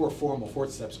 3 or 4 formal 4th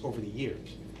steps over the years.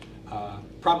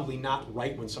 Probably not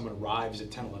right when someone arrives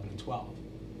at 10, 11, and 12,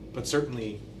 but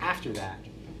certainly after that,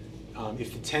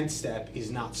 if the 10th step is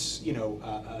not,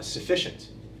 sufficient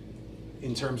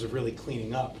in terms of really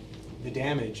cleaning up the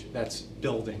damage that's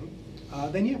building,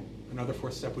 then yeah, another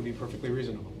 4th step would be perfectly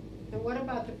reasonable. And what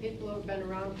about the people who have been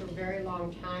around for a very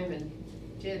long time and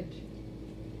did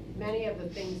many of the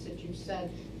things that you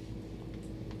said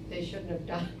they shouldn't have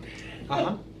done?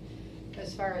 Uh-huh.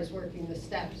 As far as working the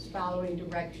steps, following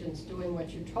directions, doing what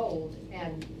you're told,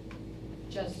 and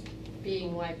just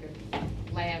being like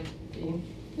a lamb being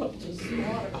put to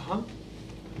slaughter. Uh-huh.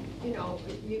 You know,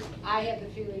 I have the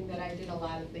feeling that I did a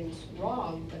lot of things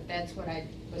wrong, but that's what I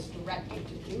was directed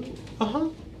to do. Uh-huh.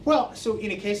 Well, so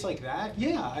in a case like that,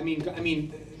 yeah, I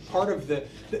mean, part of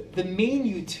the main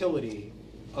utility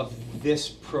of this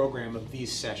program, of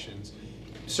these sessions,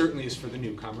 certainly is for the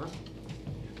newcomer.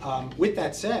 With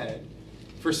that said,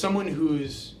 for someone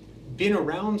who's been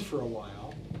around for a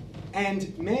while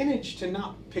and managed to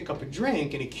not pick up a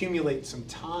drink and accumulate some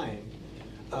time,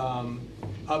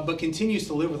 but continues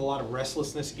to live with a lot of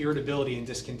restlessness, irritability, and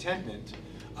discontentment,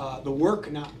 the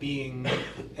work not being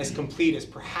as complete as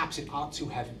perhaps it ought to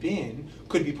have been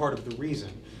could be part of the reason.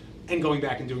 And going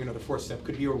back and doing another fourth step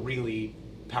could be a really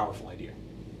powerful idea,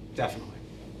 definitely.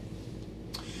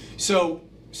 So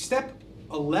step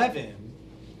 11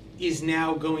 is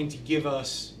now going to give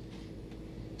us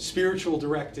spiritual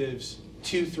directives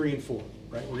 2, 3, and 4,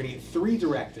 right? We're going to get 3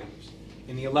 directives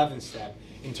in the 11th step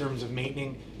in terms of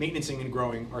maintaining and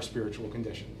growing our spiritual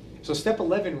condition. So step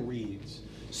 11 reads,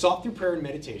 sought through prayer and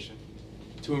meditation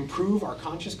to improve our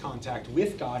conscious contact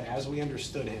with God as we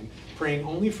understood him, praying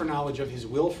only for knowledge of his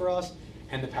will for us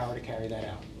and the power to carry that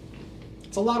out.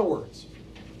 It's a lot of words.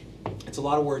 It's a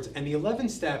lot of words. And the 11th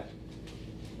step,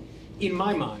 in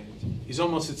my mind, is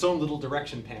almost its own little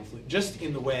direction pamphlet, just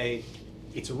in the way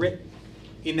it's written,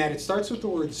 in that it starts with the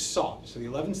word sought. So the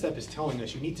 11th step is telling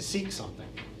us you need to seek something.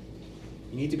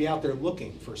 You need to be out there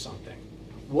looking for something.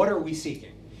 What are we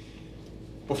seeking?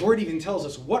 Before it even tells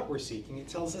us what we're seeking, it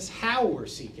tells us how we're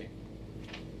seeking.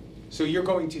 So you're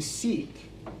going to seek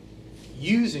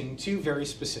using 2 very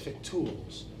specific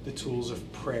tools, the tools of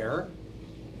prayer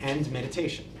and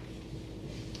meditation.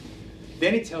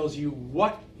 Then it tells you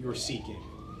what you're seeking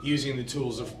using the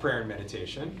tools of prayer and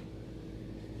meditation.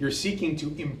 You're seeking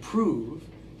to improve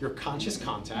your conscious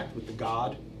contact with the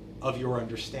God of your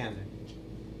understanding.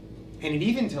 And it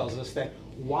even tells us that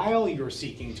while you're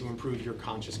seeking to improve your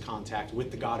conscious contact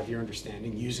with the God of your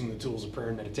understanding using the tools of prayer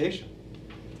and meditation,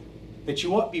 that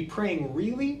you ought to be praying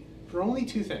really for only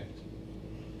 2 things: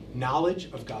 knowledge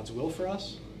of God's will for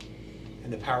us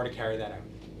and the power to carry that out.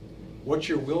 What's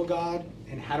your will, God,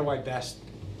 and how do I best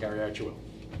carry out your will?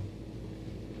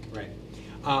 Right.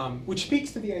 Which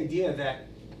speaks to the idea that,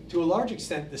 to a large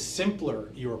extent, the simpler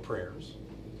your prayers,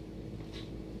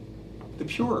 the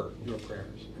purer your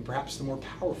prayers, and perhaps the more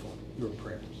powerful your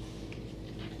prayers.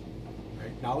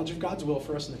 Right? Knowledge of God's will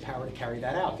for us and the power to carry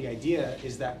that out. The idea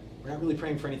is that we're not really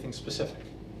praying for anything specific.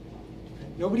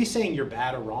 Right? Nobody's saying you're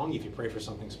bad or wrong if you pray for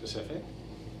something specific.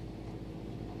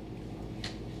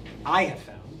 I have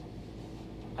found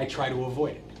I try to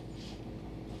avoid it.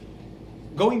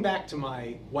 Going back to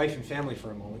my wife and family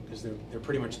for a moment, because they're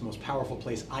pretty much the most powerful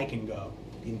place I can go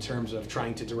in terms of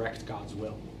trying to direct God's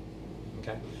will.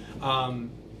 Okay?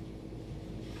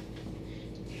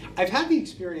 I've had the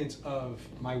experience of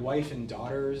my wife and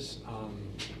daughters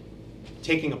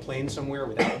taking a plane somewhere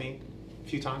without me a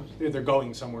few times. They're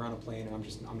going somewhere on a plane and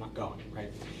I'm not going,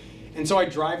 right? And so I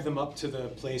drive them up to the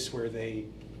place where they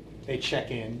check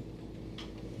in.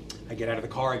 I get out of the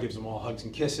car, I give them all hugs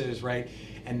and kisses, right?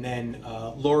 And then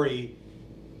Lori,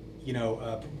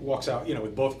 walks out,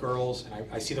 with both girls, and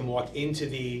I see them walk into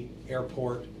the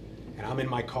airport, and I'm in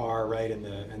my car, right? And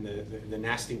the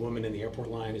nasty woman in the airport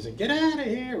line is like, "Get out of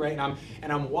here!" Right?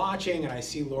 And I'm watching, and I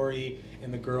see Lori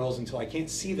and the girls until I can't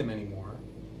see them anymore,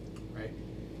 right?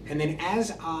 And then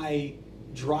as I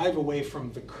drive away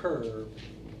from the curb,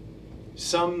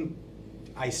 some,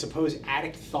 I suppose,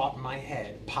 addict thought in my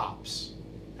head pops.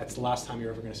 That's the last time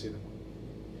you're ever going to see them.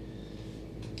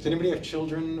 Does anybody have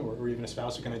children or even a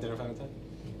spouse who can identify with that?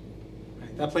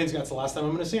 Right. That plane's that's the last time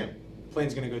I'm going to see him. The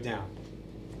plane's going to go down.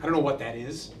 I don't know what that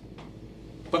is.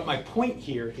 But my point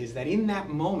here is that in that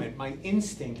moment, my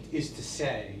instinct is to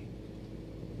say,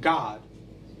 God,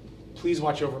 please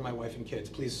watch over my wife and kids.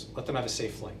 Please let them have a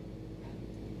safe flight.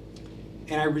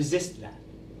 And I resist that.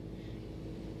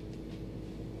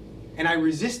 And I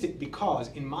resist it because,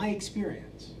 in my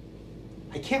experience,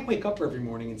 I can't wake up every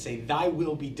morning and say, thy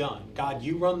will be done. God,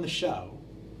 you run the show.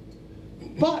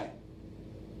 But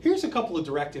here's a couple of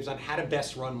directives on how to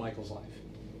best run Michael's life.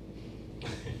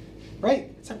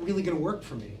 Right? It's not really going to work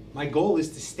for me. My goal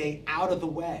is to stay out of the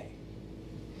way.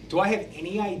 Do I have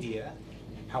any idea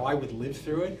how I would live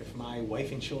through it if my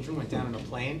wife and children went down on a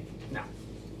plane? No.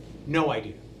 No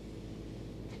idea.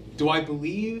 Do I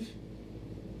believe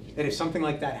that if something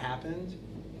like that happened,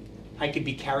 I could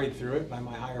be carried through it by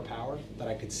my higher power, that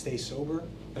I could stay sober,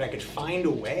 that I could find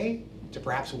a way to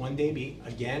perhaps one day be,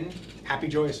 again, happy,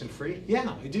 joyous, and free?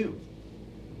 Yeah, I do.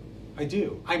 I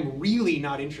do. I'm really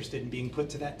not interested in being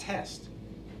put to that test.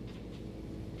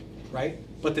 right?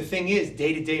 But the thing is,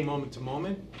 day to day, moment to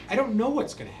moment, I don't know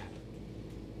what's going to happen,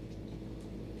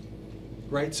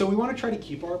 right? So we want to try to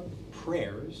keep our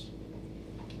prayers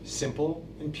simple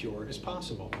and pure as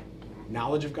possible.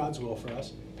 Knowledge of God's will for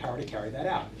us, power to carry that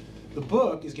out. The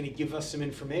book is going to give us some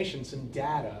information, some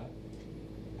data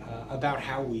about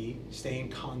how we stay in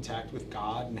contact with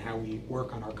God and how we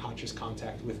work on our conscious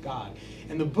contact with God.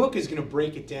 And the book is going to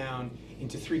break it down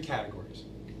into 3 categories.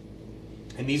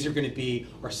 And these are going to be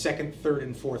our second, third,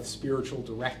 and fourth spiritual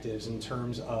directives in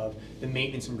terms of the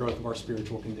maintenance and growth of our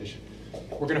spiritual condition.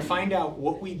 We're going to find out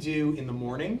what we do in the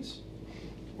mornings.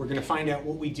 We're going to find out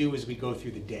what we do as we go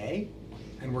through the day.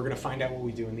 And we're going to find out what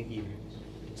we do in the evenings.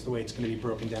 It's the way it's going to be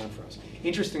broken down for us.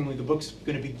 Interestingly, the book's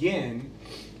going to begin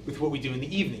with what we do in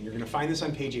the evening. You're going to find this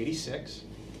on page 86.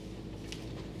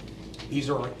 These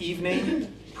are our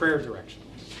evening prayer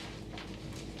directions,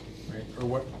 right? Or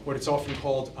what it's often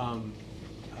called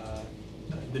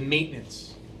the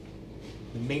maintenance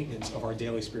of our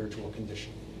daily spiritual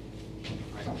condition.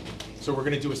 Right? So we're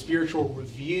going to do a spiritual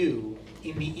review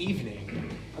in the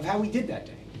evening of how we did that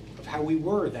day, of how we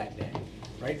were that day,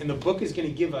 right? And the book is going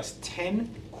to give us 10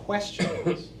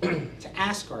 questions to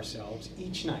ask ourselves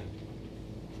each night.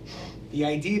 The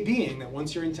idea being that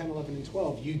once you're in 10, 11, and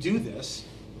 12, you do this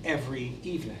every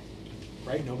evening,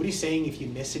 right? Nobody's saying if you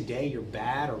miss a day you're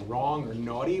bad or wrong or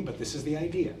naughty, but this is the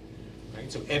idea, right?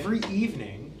 So every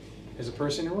evening, as a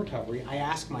person in recovery, I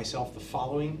ask myself the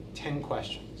following 10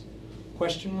 questions.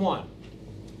 Question 1,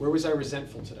 where was I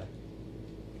resentful today?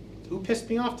 Who pissed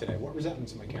me off today? What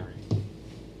resentments am I carrying?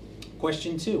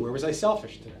 Question 2, where was I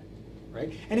selfish today?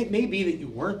 Right? And it may be that you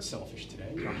weren't selfish today.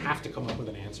 You don't have to come up with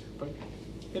an answer, but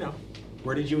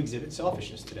where did you exhibit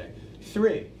selfishness today?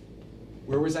 3,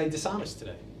 where was I dishonest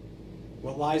today?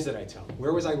 What lies did I tell?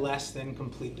 Where was I less than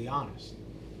completely honest?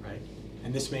 Right?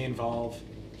 And this may involve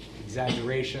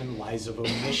exaggeration, lies of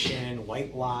omission,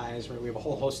 white lies, right? We have a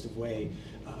whole host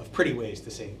of pretty ways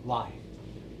to say lie.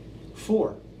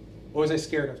 4, what was I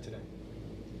scared of today?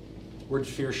 Where did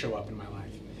fear show up in my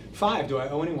life? 5, do I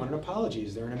owe anyone an apology?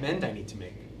 Is there an amend I need to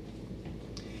make?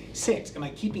 6, am I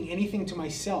keeping anything to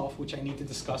myself which I need to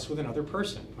discuss with another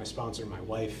person? My sponsor, my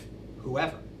wife,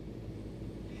 whoever.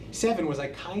 7, was I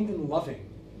kind and loving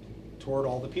toward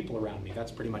all the people around me?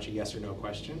 That's pretty much a yes or no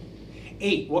question.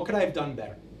 8, what could I have done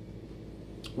better?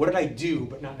 What did I do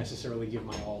but not necessarily give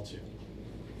my all to?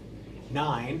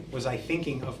 9, was I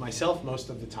thinking of myself most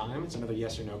of the time? It's another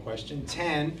yes or no question.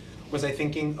 10, was I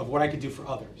thinking of what I could do for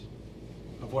others?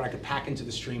 Of what I could pack into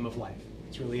the stream of life?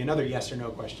 It's really another yes or no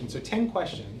question. So 10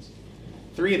 questions,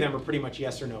 3 of them are pretty much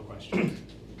yes or no questions.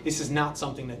 This is not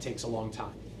something that takes a long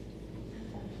time.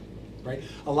 Right?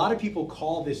 A lot of people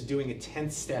call this doing a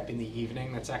 10th step in the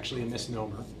evening. That's actually a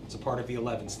misnomer. It's a part of the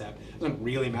 11th step. It doesn't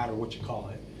really matter what you call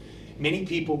it. Many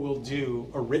people will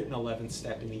do a written 11th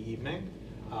step in the evening.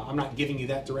 I'm not giving you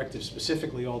that directive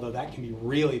specifically, although that can be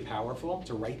really powerful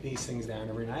to write these things down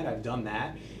every night. I've done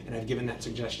that, and I've given that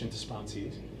suggestion to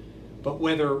sponsees. But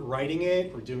whether writing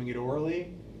it or doing it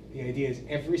orally, the idea is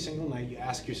every single night you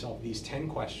ask yourself these 10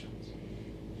 questions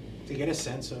to get a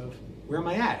sense of, where am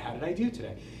I at? How did I do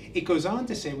today? It goes on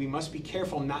to say we must be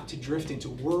careful not to drift into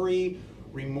worry,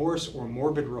 remorse, or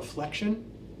morbid reflection,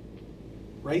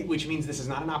 right? Which means this is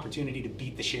not an opportunity to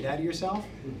beat the shit out of yourself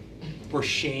or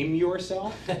shame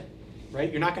yourself,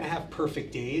 right? You're not going to have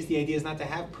perfect days. The idea is not to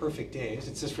have perfect days.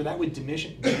 It says for that would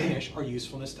diminish our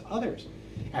usefulness to others.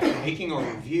 After making our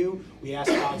review, we ask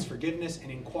God's forgiveness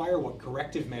and inquire what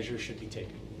corrective measures should be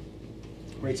taken.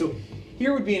 Right, so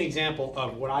here would be an example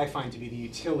of what I find to be the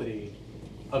utility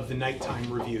of the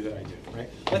nighttime review that I do, right?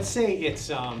 Let's say it's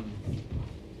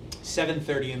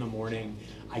 7:30 in the morning,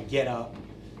 I get up,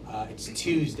 it's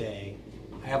Tuesday,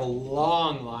 I have a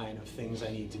long line of things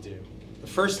I need to do. The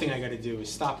first thing I gotta do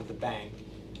is stop at the bank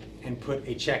and put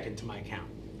a check into my account,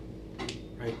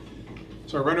 right?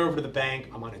 So I run over to the bank,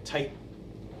 I'm on a tight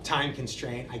time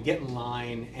constraint, I get in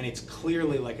line, and it's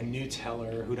clearly like a new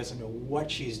teller who doesn't know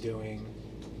what she's doing.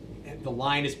 The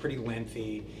line is pretty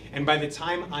lengthy, and by the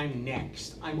time I'm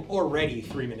next, I'm already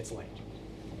 3 minutes late,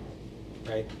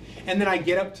 right? And then I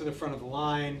get up to the front of the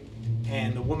line,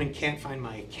 and the woman can't find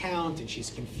my account, and she's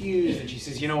confused, and she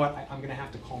says, you know what, I'm gonna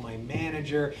have to call my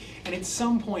manager. And at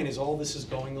some point, as all this is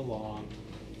going along,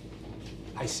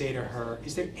 I say to her,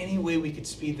 is there any way we could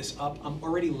speed this up? I'm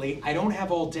already late, I don't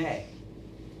have all day.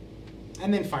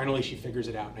 And then finally she figures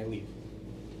it out and I leave.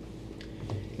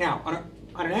 Now,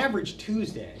 on an average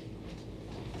Tuesday,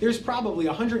 there's probably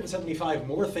 175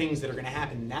 more things that are going to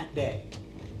happen that day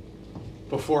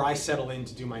before I settle in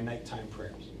to do my nighttime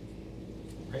prayers.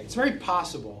 Right? It's very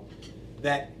possible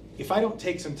that if I don't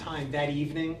take some time that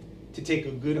evening to take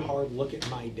a good hard look at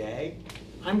my day,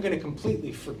 I'm going to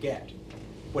completely forget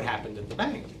what happened at the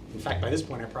bank. In fact, by this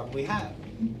point, I probably have.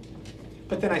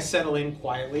 But then I settle in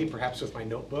quietly, perhaps with my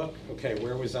notebook. Okay,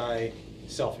 where was I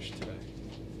selfish today?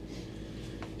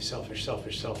 Selfish,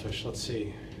 selfish, selfish. Let's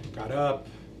see. Got up,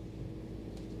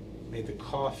 made the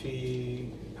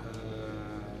coffee,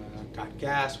 got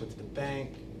gas, went to the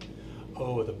bank.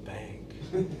 Oh, the bank.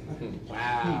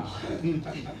 Wow.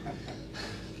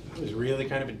 I was really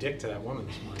kind of a dick to that woman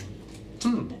this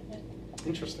morning.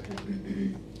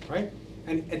 Interesting. Right?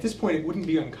 And at this point, it wouldn't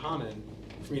be uncommon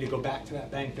for me to go back to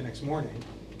that bank the next morning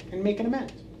and make an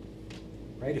amend.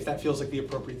 Right? If that feels like the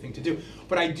appropriate thing to do.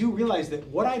 But I do realize that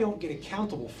what I don't get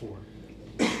accountable for,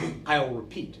 I'll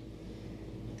repeat.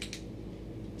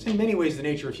 It's in many ways the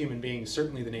nature of human beings,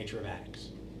 certainly the nature of addicts.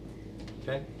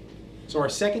 Okay? So our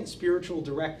second spiritual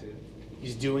directive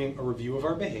is doing a review of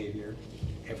our behavior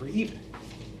every evening.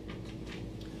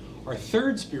 Our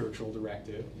third spiritual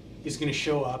directive is going to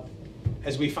show up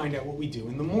as we find out what we do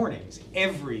in the mornings,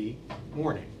 every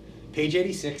morning. Page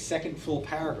 86, second full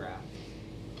paragraph.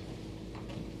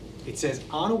 It says,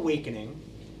 on awakening,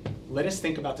 let us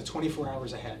think about the 24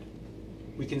 hours ahead.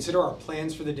 We consider our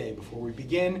plans for the day. Before we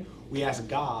begin, we ask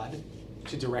God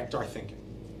to direct our thinking.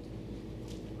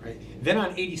 Right? Then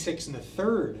on 86 in the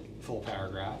third full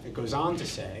paragraph, it goes on to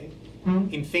say,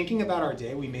 in thinking about our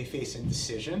day, we may face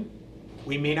indecision.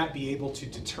 We may not be able to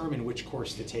determine which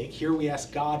course to take. Here we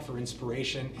ask God for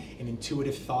inspiration, an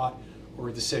intuitive thought, or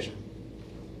a decision.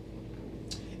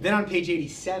 Then on page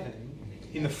 87,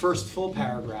 in the first full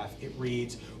paragraph, it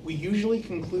reads, we usually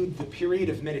conclude the period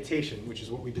of meditation, which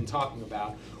is what we've been talking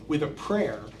about, with a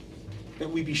prayer that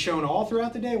we be shown all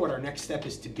throughout the day what our next step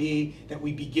is to be, that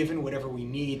we be given whatever we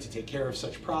need to take care of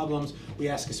such problems. We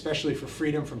ask especially for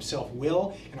freedom from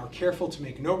self-will and are careful to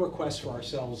make no requests for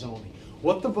ourselves only.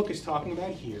 What the book is talking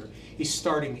about here is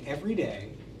starting every day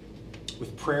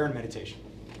with prayer and meditation.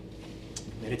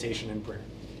 Meditation and prayer.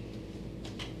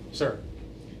 Sir?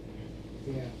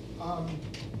 Yeah.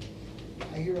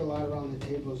 I hear a lot around the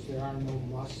tables there are no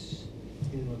musts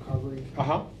in recovery.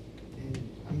 Uh-huh. And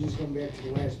I'm just going back to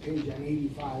the last page on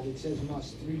 85. It says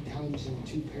must 3 times in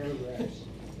 2 paragraphs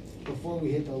before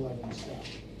we hit the 11th step.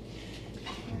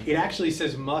 It actually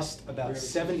says must about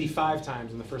 75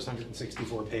 times in the first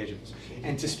 164 pages.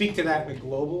 And to speak to that in a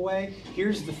global way,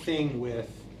 here's the thing with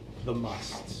the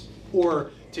musts.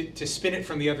 Or to spin it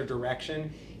from the other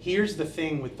direction, here's the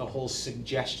thing with the whole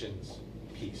suggestions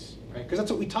piece, right? Because that's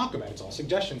what we talk about. It's all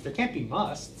suggestions. There can't be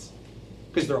musts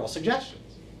because they're all suggestions.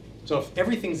 So if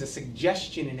everything's a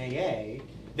suggestion in AA,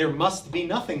 there must be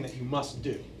nothing that you must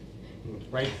do,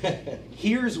 right?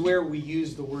 Here's where we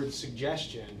use the word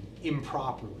suggestion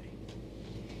improperly.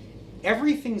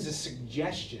 Everything's a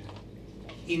suggestion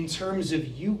in terms of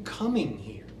you coming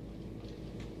here,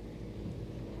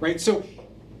 right? So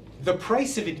the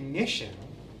price of admission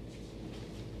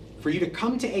for you to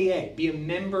come to AA, be a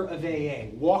member of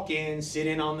AA, walk in, sit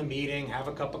in on the meeting, have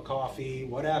a cup of coffee,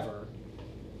 whatever,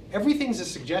 everything's a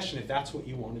suggestion if that's what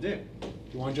you want to do.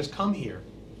 If you want to just come here,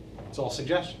 it's all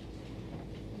suggestion.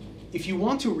 If you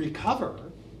want to recover,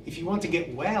 if you want to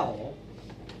get well,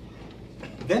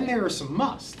 then there are some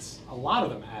musts, a lot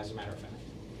of them as a matter of fact.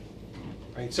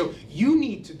 Right? So you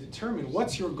need to determine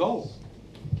what's your goal.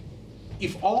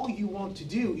 If all you want to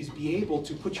do is be able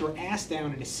to put your ass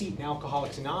down in a seat in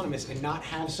Alcoholics Anonymous and not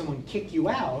have someone kick you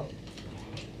out,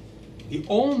 the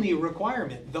only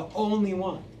requirement, the only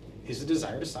one, is the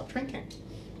desire to stop drinking.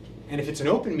 And if it's an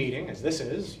open meeting, as this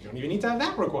is, you don't even need to have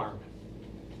that requirement.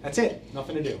 That's it,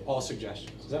 nothing to do, all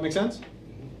suggestions. Does that make sense?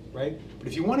 Right? But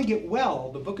if you want to get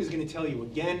well, the book is going to tell you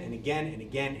again and again and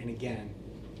again and again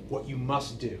what you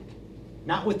must do.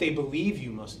 Not what they believe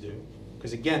you must do,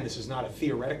 because again, this is not a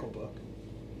theoretical book.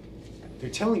 They're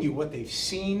telling you what they've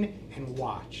seen and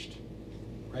watched.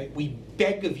 Right? We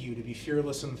beg of you to be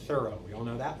fearless and thorough. We all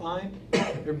know that line?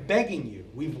 They're begging you.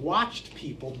 We've watched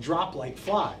people drop like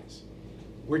flies.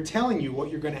 We're telling you what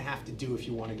you're going to have to do if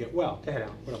you want to get well. Go ahead,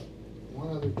 Alan. What else?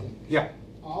 One other thing. Yeah.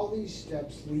 All these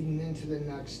steps leading into the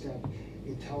next step,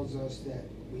 it tells us that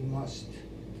we must,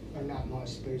 or not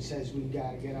must, but it says we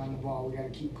got to get on the ball, we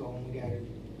got to keep going, we got to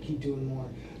keep doing more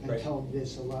until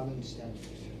this 11th step,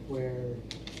 where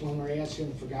when we're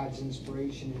asking for God's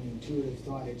inspiration and intuitive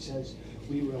thought, it says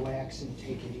we relax and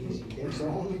take it easy. It's the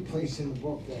only place in the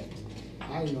book that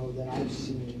I know that I've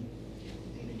seen,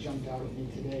 and it jumped out at me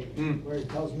today, where it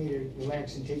tells me to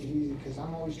relax and take it easy, because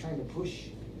I'm always trying to push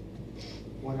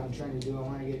what I'm trying to do. I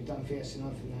want to get it done fast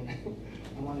enough, and then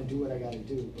I want to do what I got to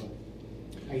do. But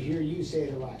I hear you say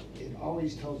it a lot. It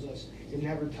always tells us, it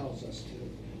never tells us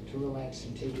to relax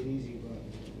and take it easy. But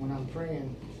when I'm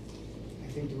praying,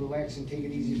 think the relax and take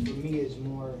it easy for me is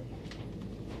more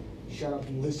shut up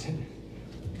and listen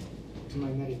to my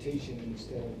meditation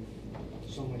instead of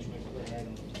so much my prayer. I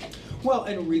don't know. Well,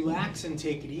 and relax and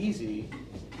take it easy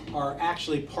are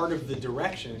actually part of the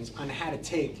directions on how to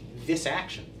take this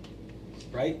action,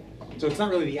 right? So it's not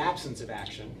really the absence of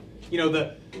action. You know,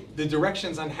 the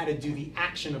directions on how to do the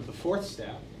action of the fourth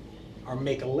step are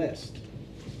make a list.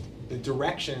 The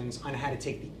directions on how to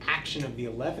take the action of the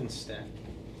 11th step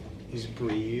is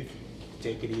breathe,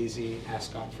 take it easy,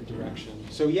 ask God for direction.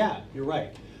 So yeah, you're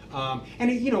right. And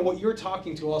you know, what you're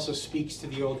talking to also speaks to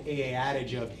the old AA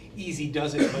adage of easy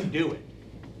does it, but do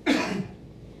it.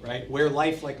 Right? Wear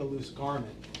life like a loose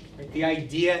garment. Right? The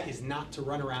idea is not to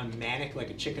run around manic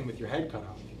like a chicken with your head cut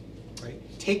off. Right?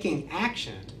 Taking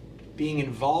action, being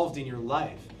involved in your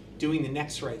life, doing the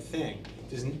next right thing,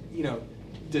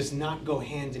 does not go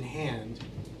hand in hand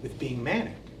with being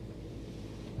manic.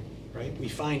 Right? We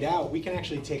find out we can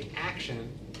actually take action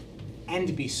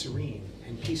and be serene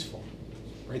and peaceful.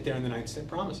 Right there in the 9th step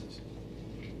promises.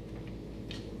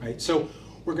 Right? So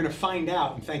we're going to find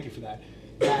out, and thank you for that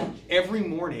every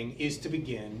morning is to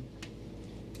begin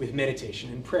with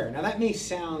meditation and prayer. Now that may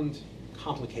sound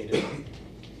complicated.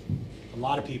 A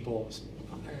lot of people,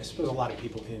 I suppose a lot of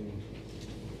people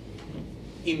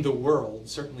in the world,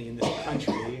 certainly in this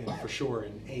country, and for sure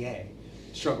in AA,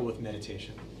 struggle with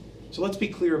meditation. So let's be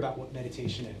clear about what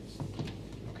meditation is.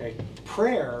 Okay?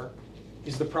 Prayer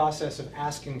is the process of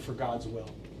asking for God's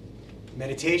will.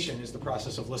 Meditation is the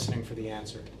process of listening for the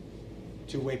answer.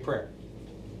 Two-way prayer.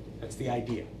 That's the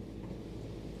idea.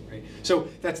 Right? So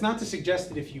that's not to suggest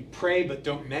that if you pray but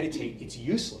don't meditate, it's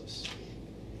useless.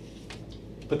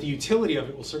 But the utility of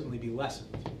it will certainly be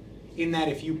lessened. In that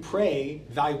if you pray,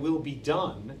 thy will be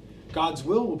done, God's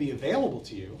will be available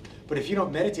to you. But if you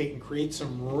don't meditate and create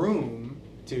some room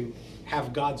to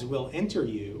have God's will enter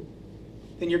you,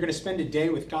 then you're going to spend a day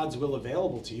with God's will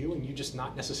available to you and you're just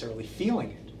not necessarily feeling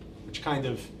it, which kind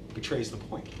of betrays the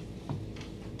point.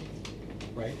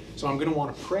 Right? So I'm going to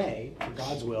want to pray for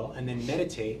God's will and then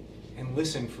meditate and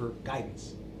listen for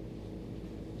guidance.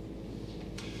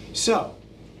 So,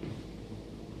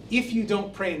 if you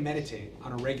don't pray and meditate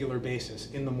on a regular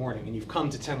basis in the morning, and you've come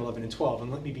to 10, 11, and 12,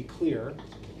 and let me be clear,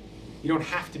 you don't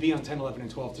have to be on 10, 11, and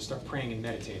 12 to start praying and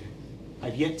meditating.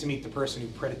 I've yet to meet the person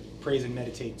who prays and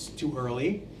meditates too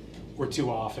early, or too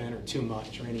often, or too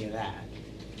much, or any of that.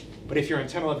 But if you're on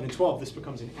 10, 11, and 12, this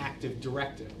becomes an active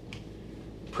directive.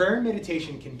 Prayer and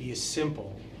meditation can be as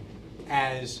simple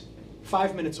as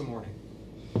 5 minutes a morning.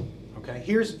 Okay?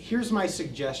 Here's my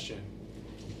suggestion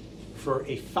for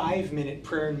a 5-minute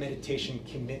prayer and meditation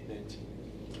commitment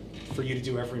for you to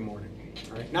do every morning.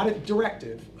 All right? Not a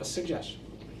directive, a suggestion.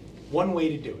 One way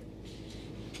to do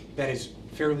it that is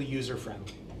fairly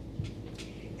user-friendly.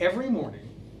 Every morning,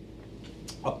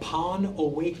 upon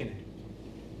awakening,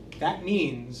 that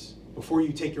means before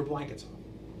you take your blankets off.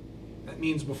 That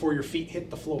means before your feet hit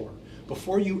the floor,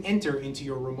 before you enter into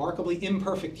your remarkably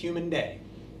imperfect human day,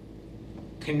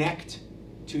 connect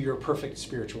to your perfect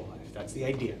spiritual life. That's the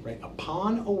idea, right?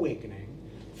 Upon awakening,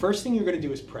 first thing you're going to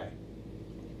do is pray.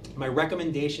 My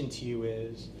recommendation to you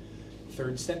is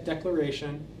 3rd step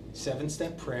declaration, 7th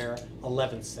step prayer,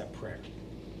 11th step prayer.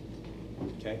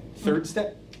 Okay? 3rd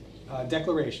step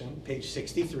declaration, page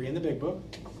 63 in the big book.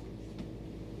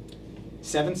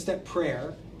 7th step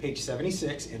prayer, page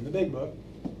 76 in the big book.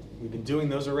 We've been doing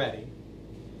those already.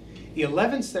 The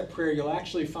 11th step prayer you'll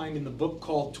actually find in the book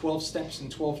called 12 Steps and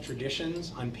 12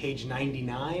 Traditions on page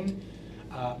 99,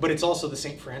 but it's also the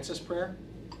St. Francis prayer.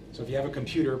 So if you have a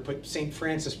computer, put St.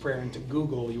 Francis prayer into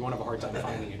Google, you won't have a hard time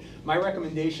finding it. My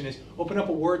recommendation is open up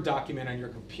a Word document on your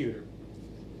computer.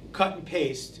 Cut and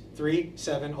paste 3,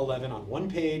 7, 11 on one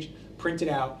page, print it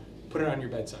out, put it on your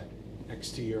bedside next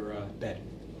to your bed.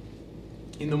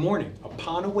 In the morning,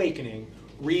 upon awakening,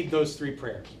 read those 3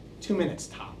 prayers. 2 minutes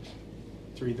tops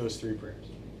to read those 3 prayers,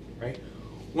 right?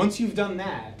 Once you've done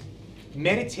that,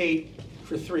 meditate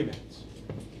for 3 minutes.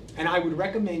 And I would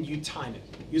recommend you time it.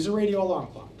 Use a radio alarm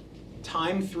clock.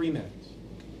 Time 3 minutes,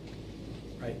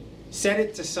 right? Set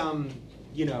it to some,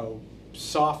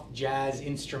 soft jazz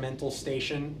instrumental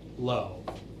station, low,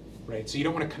 right? So you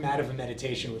don't want to come out of a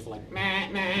meditation with like, meh,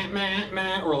 meh, meh,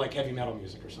 meh, or like heavy metal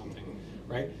music or something,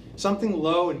 right? Something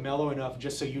low and mellow enough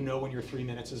just so you know when your 3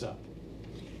 minutes is up.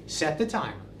 Set the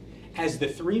timer. As the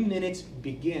 3 minutes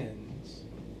begins,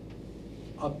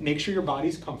 make sure your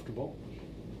body's comfortable.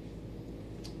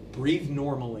 Breathe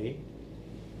normally.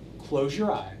 Close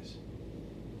your eyes.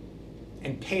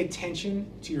 And pay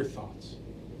attention to your thoughts.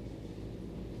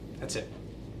 That's it.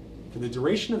 For the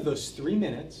duration of those 3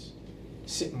 minutes,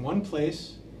 sit in one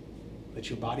place,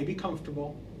 let your body be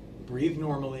comfortable, breathe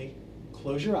normally,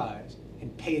 close your eyes,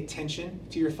 and pay attention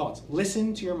to your thoughts.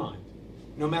 Listen to your mind.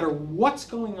 No matter what's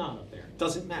going on up there, it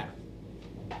doesn't matter,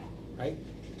 right?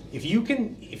 If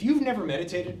you've never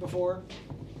meditated before,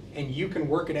 and you can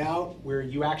work it out where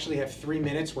you actually have 3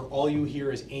 minutes where all you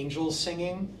hear is angels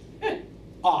singing,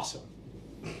 awesome.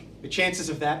 The chances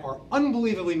of that are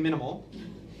unbelievably minimal,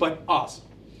 but awesome,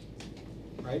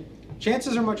 right?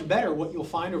 Chances are much better. What you'll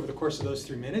find over the course of those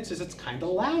 3 minutes is it's kind of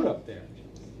loud up there.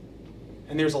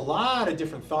 And there's a lot of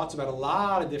different thoughts about a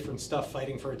lot of different stuff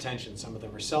fighting for attention. Some of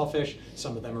them are selfish,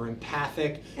 some of them are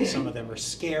empathic, some of them are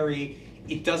scary.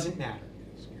 It doesn't matter.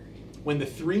 When the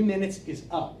 3 minutes is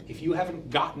up, if you haven't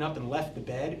gotten up and left the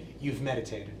bed, you've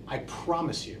meditated. I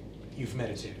promise you, you've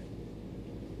meditated.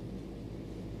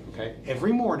 Okay?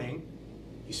 Every morning,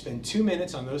 you spend 2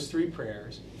 minutes on those 3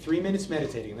 prayers, 3 minutes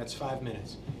meditating, that's 5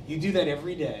 minutes. You do that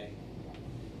every day.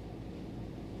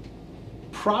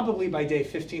 Probably by day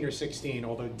 15 or 16,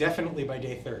 although definitely by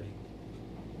day 30,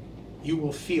 you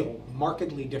will feel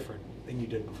markedly different than you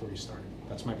did before you started.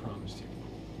 That's my promise to you.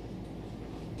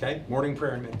 Okay? Morning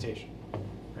prayer and meditation.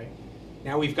 Right?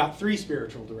 Now we've got 3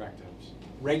 spiritual directives.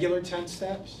 Regular 10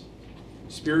 steps,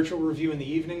 spiritual review in the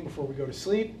evening before we go to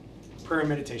sleep, prayer and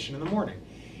meditation in the morning.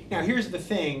 Now here's the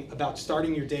thing about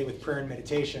starting your day with prayer and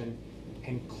meditation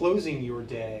and closing your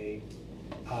day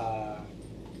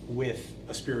with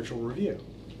a spiritual review.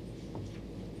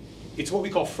 It's what we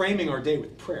call framing our day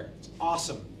with prayer. It's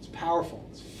awesome, it's powerful,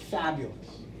 it's fabulous.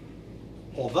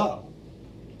 Although,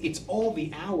 it's all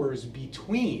the hours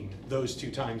between those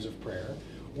 2 times of prayer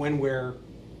when we're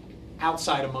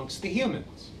outside amongst the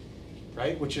humans,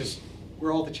 right? Which is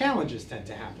where all the challenges tend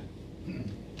to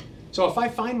happen. So if I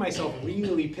find myself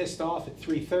really pissed off at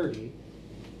 3:30,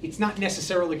 it's not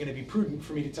necessarily going to be prudent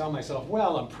for me to tell myself,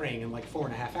 well, I'm praying in like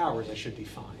 4.5 hours, I should be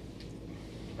fine,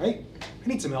 right? I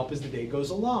need some help as the day goes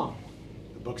along.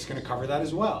 The book's going to cover that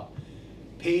as well.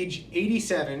 Page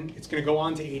 87, it's going to go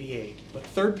on to 88, but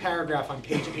 3rd paragraph on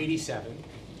page 87,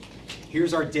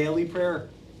 here's our daily prayer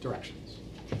directions.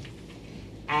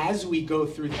 As we go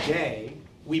through the day,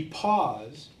 we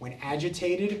pause when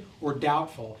agitated or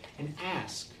doubtful and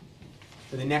ask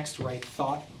for the next right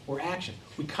thought or action.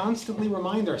 We constantly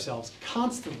remind ourselves,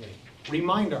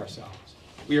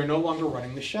 we are no longer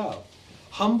running the show.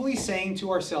 Humbly saying to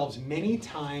ourselves many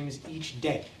times each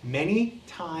day,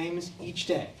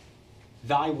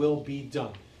 thy will be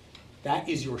done. That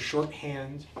is your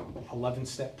shorthand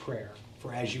 11-step prayer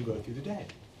for as you go through the day,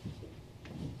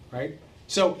 right?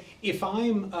 So if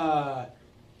I'm,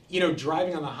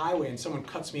 driving on the highway and someone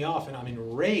cuts me off and I'm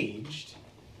enraged,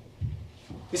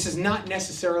 this is not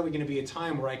necessarily going to be a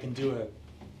time where I can do a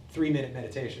 3-minute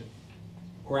meditation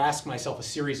or ask myself a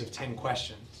series of 10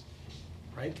 questions,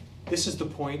 right? This is the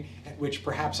point at which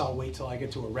perhaps I'll wait till I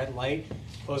get to a red light,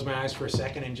 close my eyes for a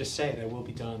second, and just say, thy will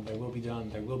be done, thy will be done,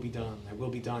 thy will be done, thy will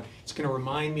be done. It's going to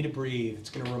remind me to breathe. It's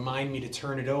going to remind me to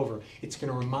turn it over. It's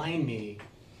going to remind me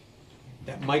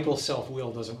that Michael's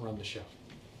self-will doesn't run the show.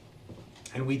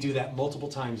 And we do that multiple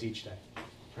times each day.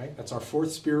 Right? That's our 4th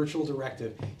spiritual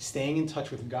directive, staying in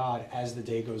touch with God as the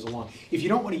day goes along. If you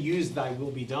don't want to use thy will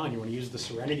be done, you want to use the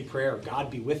serenity prayer, or God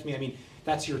be with me,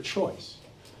 that's your choice.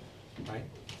 Right?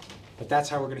 But that's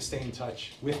how we're going to stay in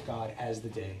touch with God as the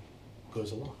day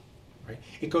goes along. Right?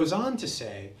 It goes on to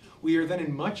say, we are then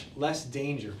in much less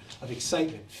danger of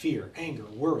excitement, fear, anger,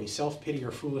 worry, self-pity,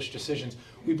 or foolish decisions.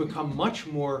 We become much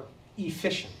more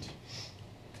efficient.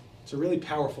 It's a really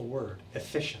powerful word,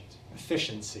 efficient,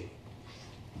 efficiency.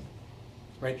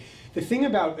 Right? The thing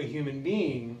about a human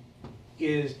being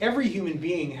is every human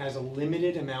being has a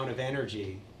limited amount of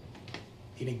energy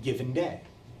in a given day.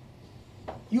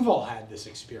 You've all had this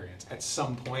experience at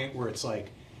some point where it's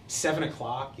like 7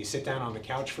 o'clock, you sit down on the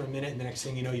couch for a minute, and the next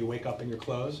thing you know, you wake up in your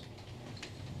clothes.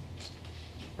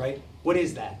 Right? What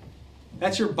is that?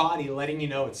 That's your body letting you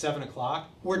know it's 7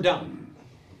 o'clock. We're done.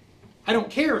 I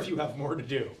don't care if you have more to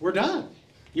do. We're done.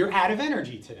 You're out of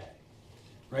energy today.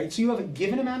 Right? So you have a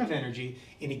given amount of energy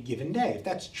in a given day. If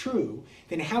that's true,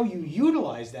 then how you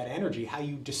utilize that energy, how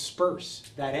you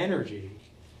disperse that energy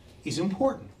is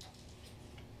important.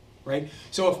 Right?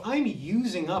 So if I'm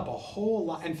using up a whole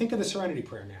lot, and think of the serenity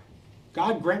prayer now.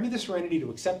 God, grant me the serenity to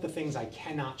accept the things I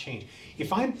cannot change.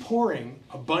 If I'm pouring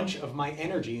a bunch of my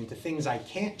energy into things I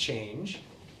can't change,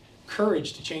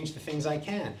 courage to change the things I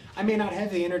can. I may not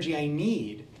have the energy I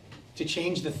need to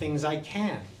change the things I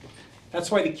can. That's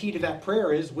why the key to that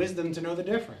prayer is wisdom to know the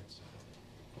difference.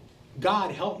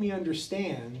 God, help me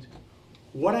understand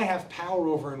what I have power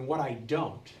over and what I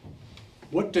don't.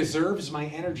 What deserves my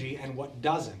energy and what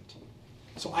doesn't.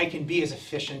 So I can be as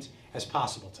efficient as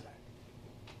possible today.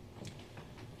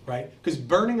 right? Because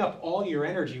burning up all your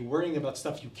energy worrying about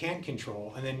stuff you can't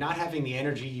control and then not having the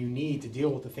energy you need to deal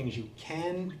with the things you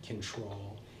can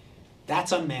control,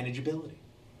 that's unmanageability.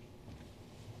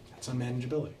 That's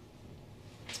unmanageability.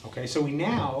 Okay, so we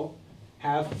now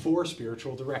have 4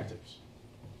 spiritual directives.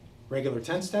 Regular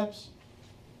 10 steps,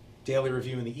 daily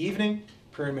review in the evening,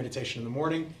 prayer and meditation in the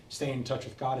morning, staying in touch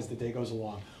with God as the day goes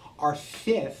along. Our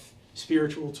 5th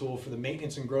spiritual tool for the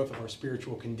maintenance and growth of our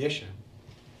spiritual condition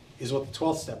is what the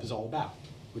 12th step is all about,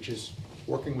 which is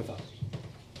working with others.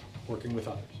 Working with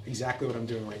others. Exactly what I'm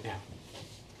doing right now.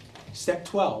 Step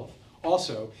 12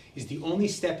 also is the only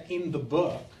step in the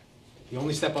book, the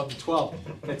only step of the 12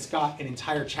 that's got an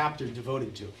entire chapter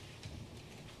devoted to it.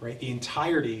 Right? The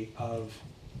entirety of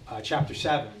chapter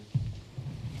 7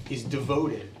 is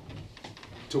devoted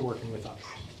to working with others.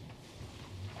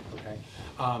 Okay?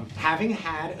 Having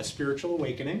had a spiritual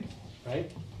awakening,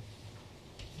 right?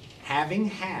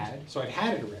 So I've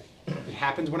had it already. It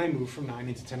happened when I moved from 9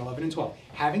 into 10, 11, and 12.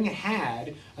 Having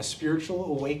had a spiritual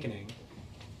awakening,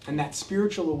 and that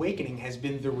spiritual awakening has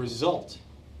been the result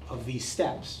of these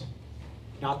steps,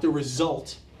 not the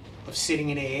result of sitting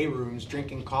in AA rooms,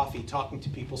 drinking coffee, talking to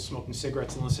people, smoking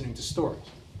cigarettes, and listening to stories.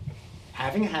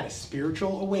 Having had a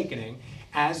spiritual awakening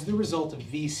as the result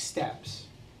of these steps,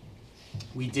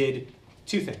 we did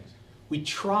 2 things. We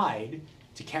tried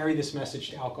to carry this message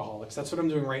to alcoholics. That's what I'm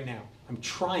doing right now. I'm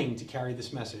trying to carry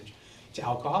this message to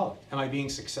alcoholics. Am I being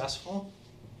successful?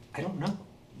 I don't know.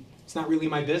 It's not really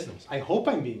my business. I hope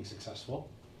I'm being successful.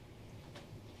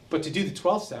 But to do the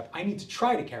 12th step, I need to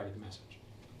try to carry the message.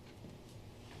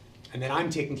 And then I'm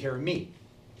taking care of me.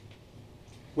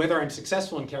 Whether I'm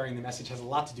successful in carrying the message has a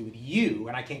lot to do with you,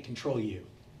 and I can't control you.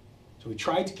 So we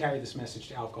tried to carry this message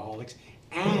to alcoholics,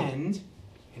 and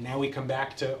now we come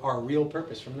back to our real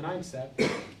purpose from the 9th step,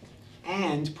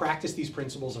 and practice these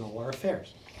principles in all our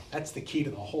affairs. That's the key to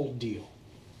the whole deal.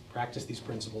 Practice these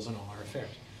principles in all our affairs.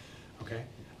 Okay?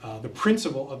 The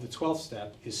principle of the 12th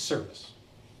step is service.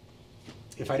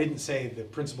 If I didn't say the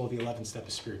principle of the 11th step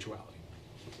is spirituality.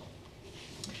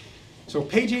 So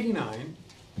page 89,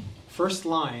 first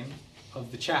line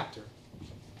of the chapter,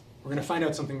 we're going to find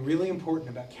out something really important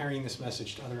about carrying this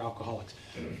message to other alcoholics.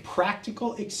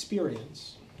 Practical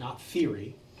experience, not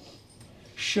theory,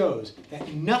 shows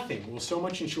that nothing will so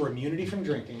much ensure immunity from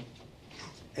drinking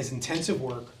as intensive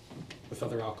work with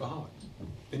other alcoholics.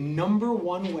 The number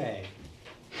one way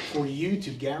for you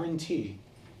to guarantee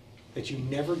that you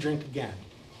never drink again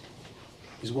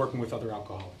is working with other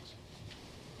alcoholics.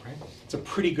 Right? It's a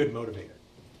pretty good motivator.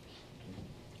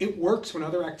 It works when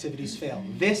other activities fail.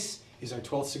 This is our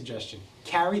 12th suggestion.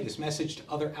 Carry this message to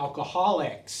other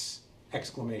alcoholics!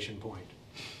 Exclamation point.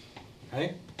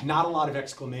 Right? Not a lot of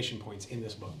exclamation points in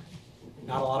this book.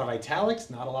 Not a lot of italics,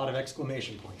 not a lot of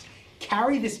exclamation points.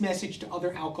 Carry this message to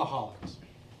other alcoholics.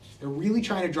 They're really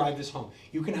trying to drive this home.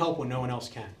 You can help when no one else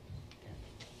can.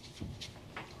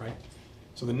 Right?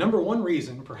 So the number one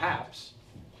reason, perhaps,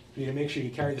 for you to make sure you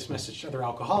carry this message to other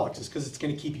alcoholics is because it's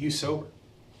going to keep you sober.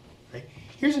 Right?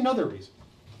 Here's another reason.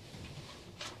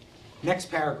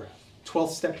 Next paragraph,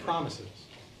 12th step promises.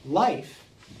 Life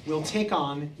will take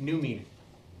on new meaning.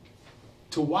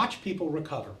 To watch people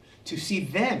recover, to see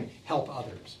them help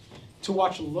others, to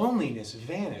watch loneliness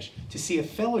vanish, to see a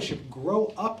fellowship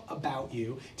grow up about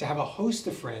you, to have a host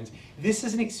of friends, this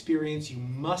is an experience you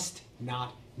must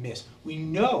not miss. We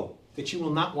know that you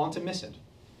will not want to miss it.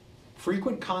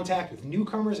 Frequent contact with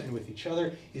newcomers and with each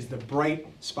other is the bright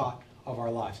spot of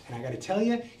our lives. And I got to tell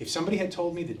you, if somebody had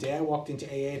told me the day I walked into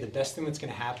AA, the best thing that's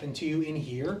going to happen to you in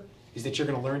here is that you're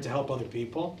going to learn to help other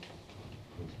people.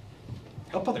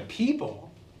 Help other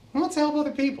people? Who wants to help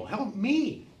other people? Help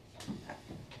me.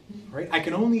 Right? I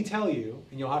can only tell you,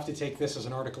 and you'll have to take this as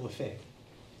an article of faith,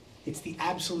 it's the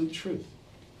absolute truth.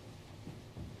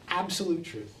 Absolute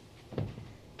truth.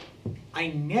 I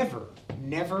never,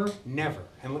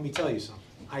 and let me tell you something,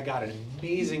 I got an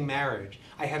amazing marriage.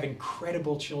 I have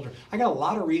incredible children. I got a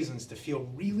lot of reasons to feel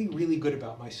really, really good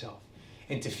about myself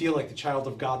and to feel like the child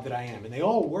of God that I am. And they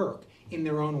all work in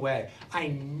their own way. I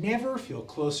never feel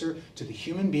closer to the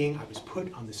human being I was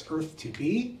put on this earth to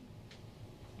be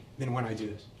than when I do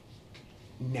this.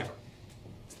 Never.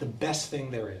 It's the best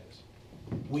thing there is.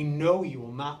 We know you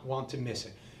will not want to miss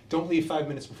it. Don't leave 5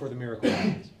 minutes before the miracle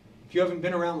happens. If you haven't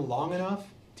been around long enough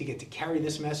to get to carry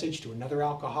this message to another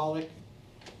alcoholic,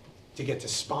 to get to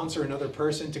sponsor another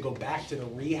person, to go back to the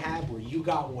rehab where you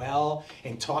got well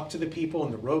and talk to the people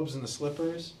in the robes and the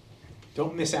slippers,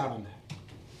 don't miss out on that.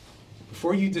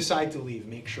 Before you decide to leave,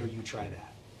 make sure you try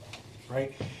that.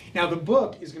 Right? Now the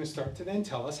book is going to start to then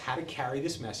tell us how to carry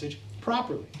this message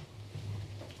properly.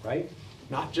 Right?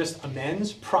 Not just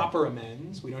amends, proper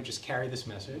amends. We don't just carry this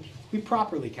message. We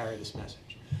properly carry this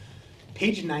message.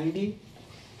 Page 90,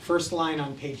 first line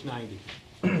on page 90.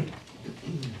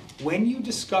 When you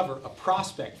discover a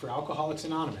prospect for Alcoholics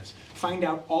Anonymous, find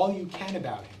out all you can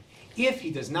about him. If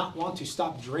he does not want to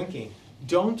stop drinking,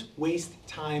 don't waste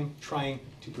time trying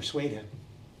to persuade him.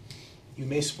 You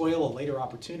may spoil a later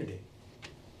opportunity.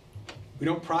 We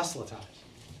don't proselytize.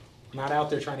 We're not out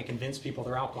there trying to convince people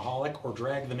they're alcoholic or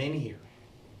drag them in here.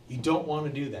 You don't want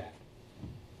to do that.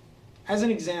 As an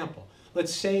example,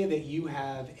 let's say that you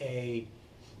have a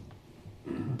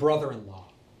brother-in-law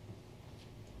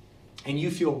and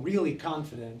you feel really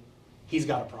confident he's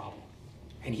got a problem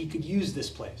and he could use this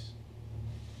place,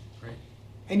 right?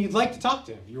 And you'd like to talk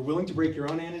to him. You're willing to break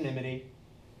your own anonymity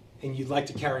and you'd like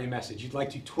to carry a message. You'd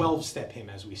like to 12-step him,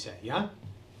 as we say, yeah?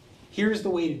 Here's the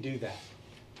way to do that,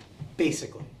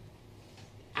 basically.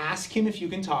 Ask him if you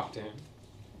can talk to him.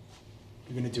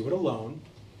 You're going to do it alone.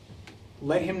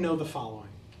 Let him know the following.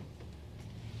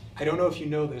 I don't know if you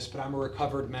know this, but I'm a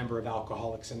recovered member of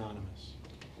Alcoholics Anonymous.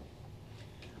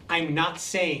 I'm not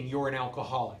saying you're an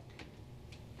alcoholic.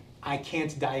 I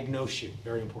can't diagnose you,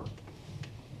 very important.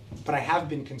 But I have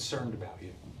been concerned about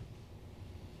you.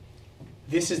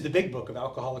 This is the big book of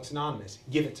Alcoholics Anonymous.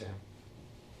 Give it to him.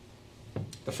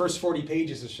 The first 40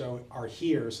 pages or so are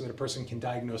here so that a person can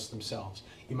diagnose themselves.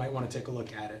 You might want to take a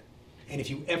look at it. And if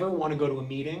you ever want to go to a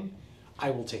meeting,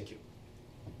 I will take you.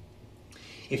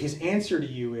 If his answer to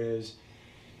you is,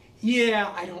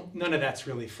 yeah, none of that's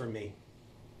really for me,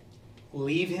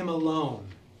 leave him alone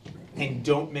and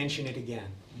don't mention it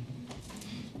again.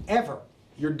 Ever.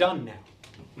 You're done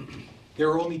now. There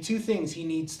are only two things he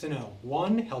needs to know.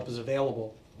 One, help is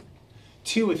available.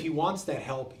 Two, if he wants that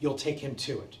help, you'll take him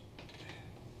to it.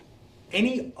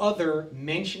 Any other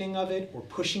mentioning of it or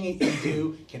pushing it you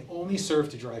do can only serve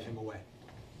to drive him away.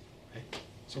 Right?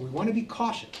 So we want to be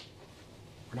cautious.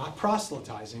 We're not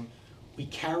proselytizing. We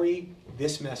carry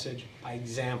this message by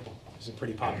example. This is a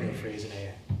pretty popular phrase in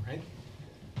AA, right?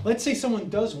 Let's say someone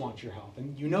does want your help,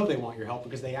 and you know they want your help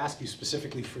because they ask you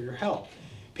specifically for your help.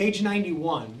 Page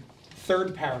 91,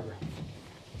 third paragraph.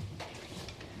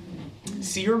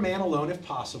 See your man alone if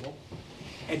possible.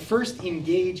 At first,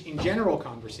 engage in general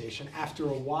conversation. After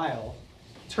a while,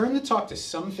 turn the talk to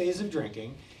some phase of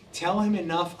drinking. Tell him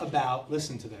enough about,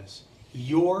 listen to this,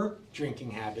 your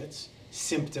drinking habits,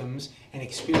 symptoms, and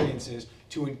experiences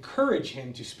to encourage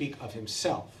him to speak of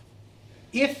himself.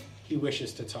 If he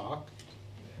wishes to talk,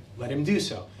 let him do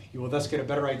so. You will thus get a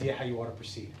better idea how you ought to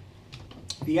proceed.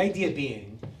 The idea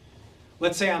being,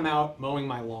 let's say I'm out mowing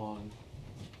my lawn,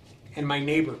 and my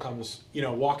neighbor comes,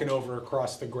 walking over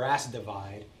across the grass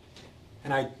divide,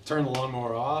 and I turn the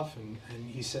lawnmower off, and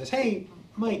he says, hey,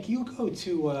 Mike, you go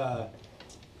to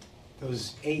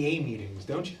those AA meetings,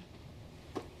 don't you?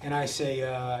 And I say,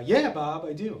 yeah, Bob,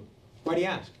 I do. Why do you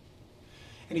ask?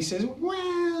 And he says,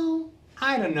 well,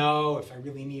 I don't know if I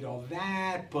really need all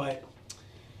that, but,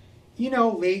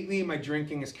 lately my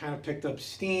drinking has kind of picked up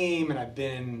steam, and I've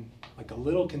been, a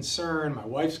little concerned. My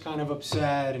wife's kind of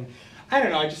upset, and I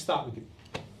don't know, I just thought we could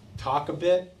talk a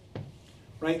bit,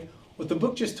 right? What the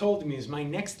book just told me is my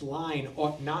next line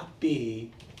ought not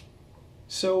be,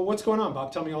 so what's going on,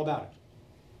 Bob? Tell me all about it.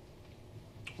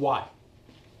 Why?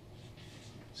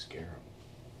 Scare him.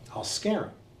 I'll scare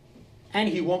him. And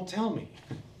he won't tell me,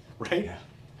 right? Yeah.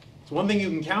 It's one thing you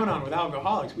can count on with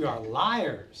alcoholics. We are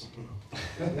liars,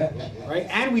 right?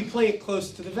 And we play it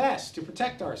close to the vest to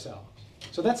protect ourselves.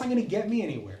 So that's not going to get me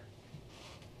anywhere.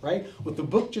 Right? What the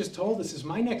book just told us is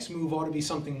my next move ought to be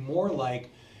something more like,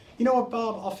 you know what,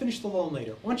 Bob, I'll finish the loan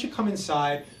later. Why don't you come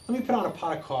inside, let me put on a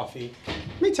pot of coffee,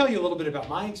 let me tell you a little bit about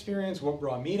my experience, what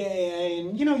brought me to AA,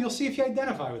 and you'll see if you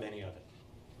identify with any of it.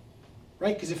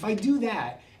 Right? Because if I do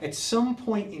that, at some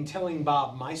point in telling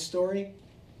Bob my story,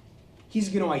 he's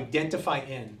going to identify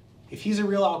in. If he's a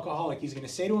real alcoholic, he's going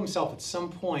to say to himself at some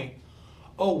point,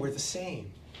 oh, we're the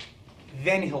same.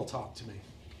 Then he'll talk to me.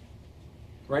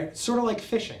 Right? Sort of like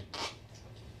fishing.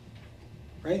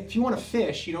 Right? If you want to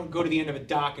fish, you don't go to the end of a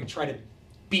dock and try to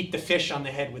beat the fish on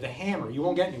the head with a hammer. You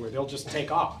won't get anywhere. They'll just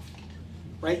take off.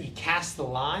 Right? You cast the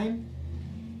line,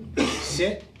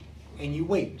 sit, and you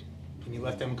wait. And you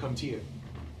let them come to you.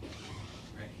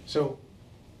 Right? So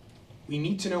we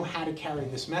need to know how to carry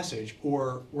this message,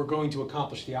 or we're going to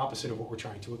accomplish the opposite of what we're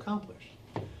trying to accomplish.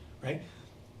 Right?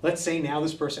 Let's say now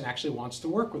this person actually wants to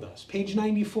work with us. Page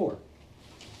 94.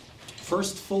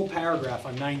 First full paragraph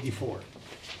on 94.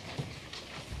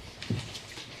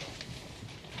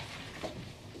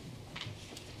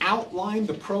 Outline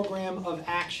the program of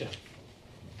action.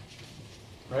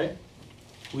 Right?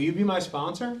 Will you be my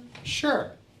sponsor?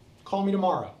 Sure. Call me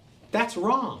tomorrow. That's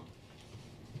wrong.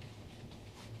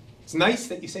 It's nice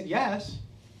that you said yes,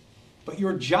 but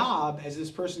your job as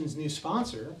this person's new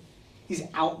sponsor is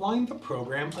outline the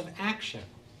program of action.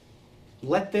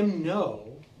 Let them know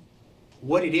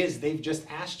what it is they've just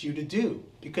asked you to do,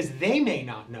 because they may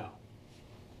not know.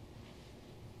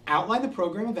 Outline the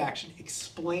program of action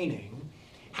explaining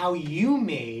how you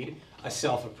made a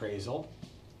self-appraisal,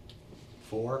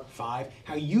 4, 5,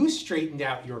 how you straightened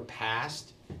out your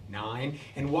past, 9,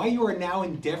 and why you are now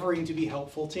endeavoring to be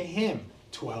helpful to him,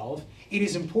 12. It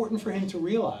is important for him to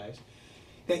realize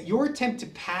that your attempt to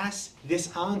pass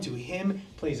this on to him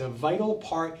plays a vital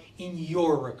part in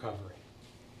your recovery.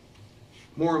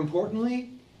 More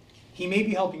importantly, he may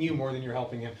be helping you more than you're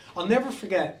helping him. I'll never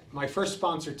forget my first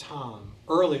sponsor, Tom,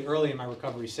 early in my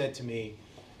recovery, said to me,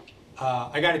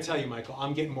 I got to tell you, Michael,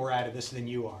 I'm getting more out of this than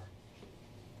you are.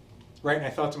 Right? And I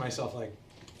thought to myself, like,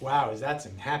 wow, is that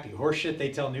some happy horseshit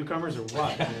they tell newcomers or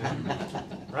what?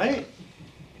 Right?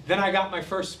 Then I got my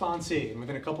first sponsee, and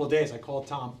within a couple of days I called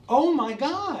Tom. Oh my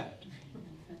God!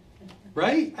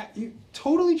 Right?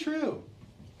 Totally true.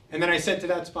 And then I said to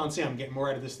that sponsee, I'm getting more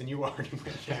out of this than you are.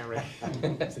 Yeah, right.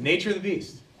 It's the nature of the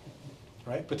beast.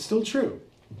 Right? But still true.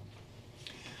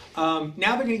 Now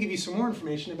they're going to give you some more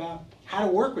information about how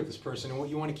to work with this person and what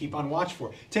you want to keep on watch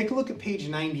for. Take a look at page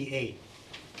 98.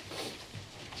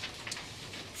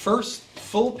 First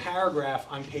full paragraph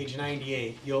on page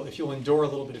 98, if you'll endure a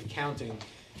little bit of counting,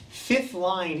 5th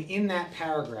line in that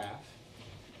paragraph,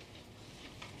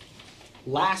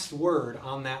 last word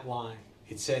on that line,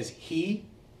 it says he,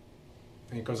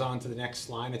 and it goes on to the next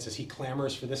line, it says he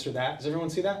clamors for this or that. Does everyone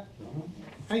see that?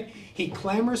 Right? He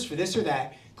clamors for this or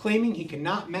that, claiming he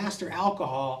cannot master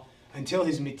alcohol until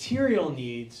his material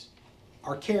needs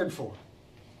are cared for.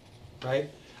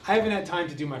 Right? I haven't had time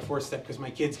to do my 4th step because my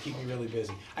kids keep me really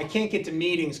busy. I can't get to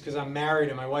meetings because I'm married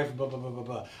and my wife, blah, blah, blah, blah,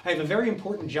 blah. I have a very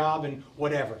important job and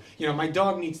whatever. You know, my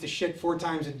dog needs to shit 4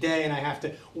 times a day and I have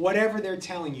to, whatever they're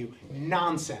telling you,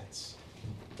 nonsense.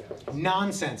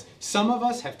 Nonsense. Some of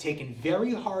us have taken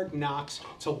very hard knocks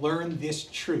to learn this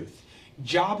truth.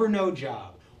 Job or no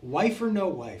job, wife or no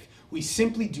wife, we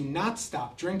simply do not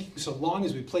stop drinking so long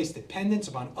as we place dependence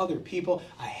upon other people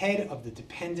ahead of the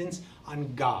dependence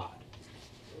on God.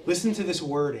 Listen to this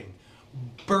wording.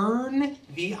 Burn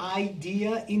the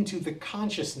idea into the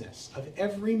consciousness of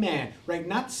every man, right?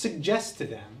 Not suggest to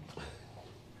them,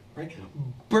 right?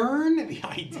 Burn the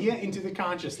idea into the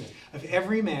consciousness of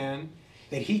every man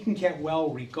that he can get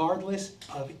well regardless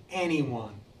of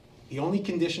anyone. The only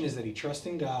condition is that he trusts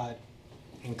in God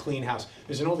and clean house.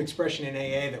 There's an old expression in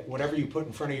AA that whatever you put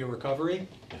in front of your recovery,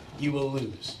 you will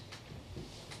lose.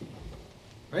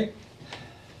 Right?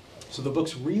 So the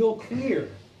book's real clear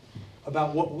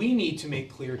about what we need to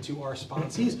make clear to our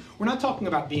sponsees. We're not talking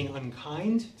about being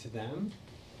unkind to them,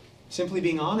 simply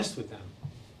being honest with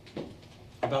them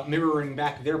about mirroring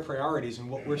back their priorities and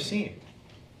what we're seeing.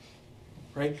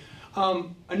 Right?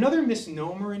 Another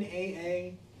misnomer in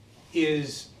AA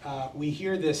is we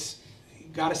hear this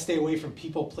got to stay away from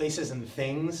people, places, and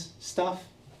things stuff.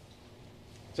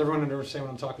 Does everyone understand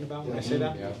what I'm talking about when I say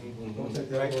that? Yeah. Don't take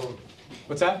that Right. road.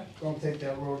 What's that? Don't take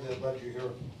that road that led you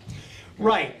here.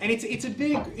 Right, and it's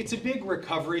a big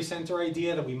recovery center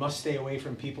idea that we must stay away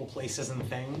from people, places, and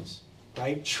things.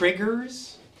 Right?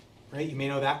 Triggers. Right? You may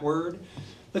know that word.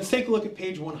 Let's take a look at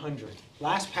page 100.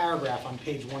 Last paragraph on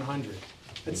page 100.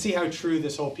 Let's see how true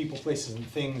this whole people, places, and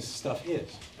things stuff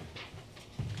is.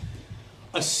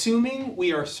 Assuming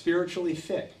we are spiritually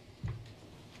fit,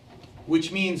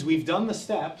 which means we've done the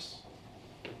steps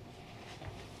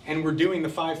and we're doing the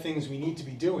 5 things we need to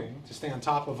be doing to stay on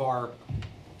top of our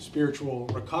spiritual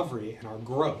recovery and our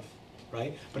growth,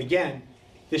 right? But again,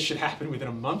 this should happen within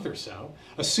a month or so.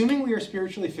 Assuming we are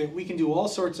spiritually fit, we can do all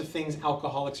sorts of things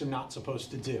alcoholics are not supposed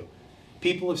to do.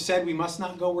 People have said we must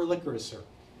not go where liquor is served.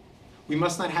 We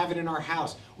must not have it in our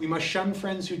house. We must shun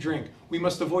friends who drink. We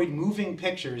must avoid moving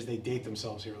pictures, they date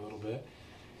themselves here a little bit,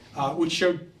 which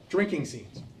show drinking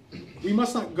scenes. We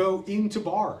must not go into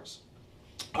bars.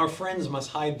 Our friends must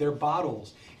hide their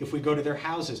bottles if we go to their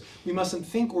houses. We mustn't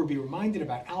think or be reminded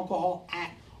about alcohol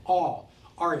at all.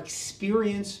 Our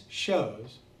experience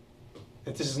shows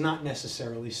that this is not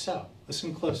necessarily so.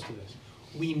 Listen close to this.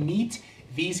 We meet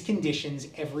these conditions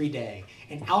every day.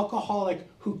 An alcoholic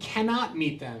who cannot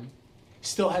meet them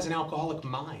still has an alcoholic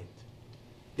mind.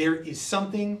 There is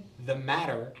something the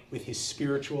matter with his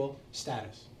spiritual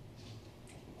status.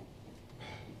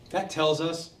 That tells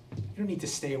us you don't need to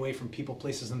stay away from people,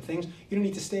 places, and things. You don't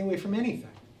need to stay away from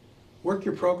anything. Work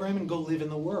your program and go live in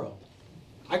the world.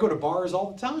 I go to bars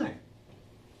all the time.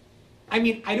 I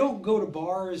mean, I don't go to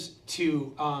bars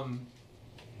to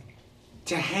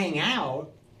to hang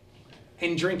out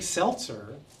and drink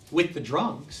seltzer with the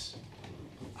drunks.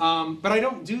 But I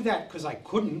don't do that because I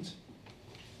couldn't.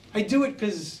 I do it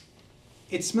because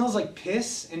it smells like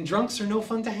piss and drunks are no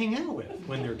fun to hang out with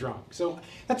when they're drunk. So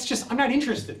that's just, I'm not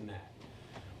interested in that.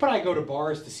 But I go to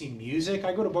bars to see music.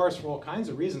 I go to bars for all kinds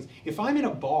of reasons. If I'm in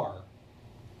a bar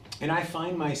and I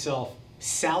find myself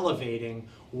salivating,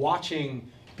 watching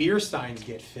beer steins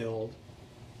get filled,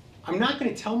 I'm not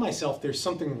going to tell myself there's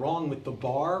something wrong with the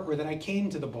bar or that I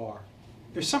came to the bar.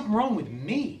 There's something wrong with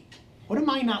me. What am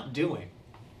I not doing?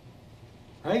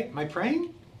 Right? Am I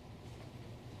praying?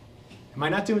 Am I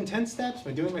not doing 10 steps?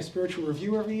 Am I doing my spiritual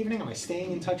review every evening? Am I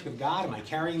staying in touch with God? Am I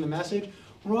carrying the message?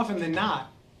 More often than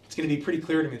not, it's going to be pretty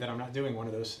clear to me that I'm not doing one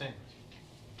of those things.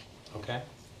 Okay?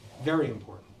 Very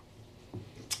important.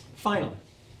 Finally,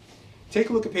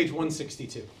 take a look at page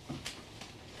 162.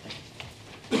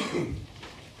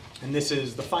 And this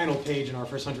is the final page in our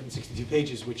first 162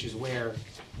 pages, which is where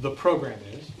the program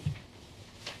is.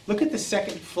 Look at the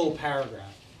second full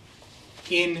paragraph.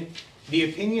 In the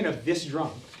opinion of this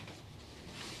drunk,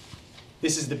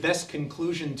 this is the best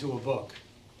conclusion to a book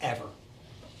ever.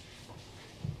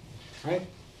 Right?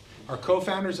 Our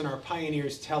co-founders and our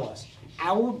pioneers tell us,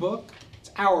 our book,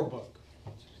 it's our book.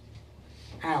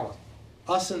 Our.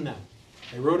 Us and them.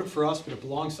 They wrote it for us, but it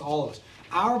belongs to all of us.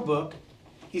 Our book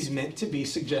is meant to be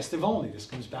suggestive only. This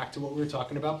comes back to what we were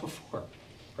talking about before.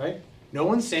 Right? No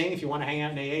one's saying if you want to hang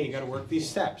out in AA, you got to work these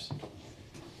steps.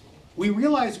 We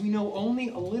realize we know only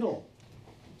a little.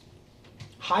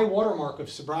 High watermark of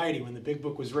sobriety when the big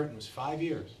book was written was 5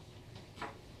 years.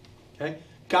 Okay?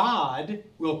 God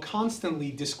will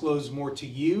constantly disclose more to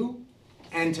you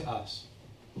and to us.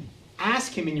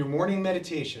 Ask him in your morning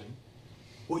meditation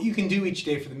what you can do each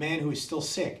day for the man who is still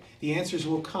sick. The answers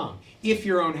will come if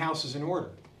your own house is in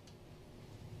order.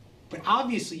 But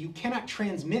obviously you cannot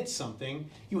transmit something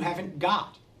you haven't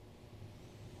got.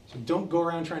 So don't go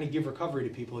around trying to give recovery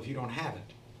to people if you don't have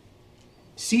it.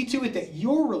 See to it that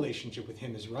your relationship with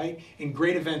him is right, and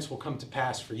great events will come to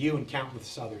pass for you and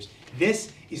countless others.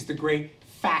 This is the great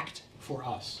fact for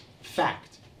us.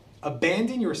 Fact.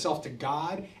 Abandon yourself to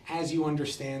God as you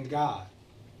understand God.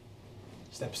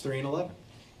 Steps 3 and 11.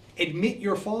 Admit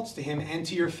your faults to him and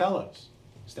to your fellows.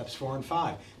 Steps 4 and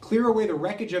 5. Clear away the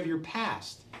wreckage of your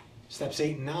past. Steps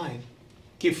 8 and 9.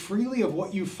 Give freely of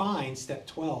what you find. Step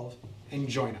 12. And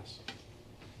join us.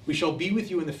 We shall be with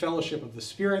you in the fellowship of the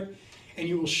Spirit, and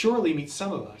you will surely meet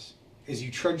some of us as you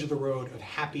trudge the road of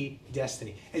happy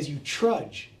destiny. As you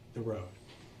trudge the road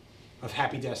of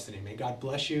happy destiny. May God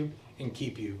bless you and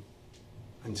keep you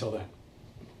until then.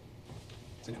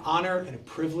 It's an honor and a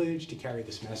privilege to carry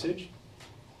this message,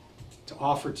 to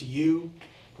offer to you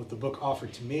what the book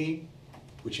offered to me,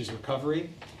 which is recovery.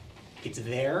 It's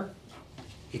there.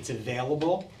 It's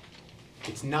available.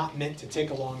 It's not meant to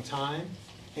take a long time,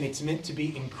 and it's meant to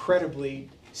be incredibly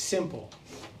simple.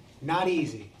 Not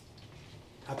easy.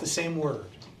 Not the same word.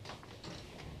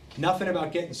 Nothing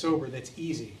about getting sober that's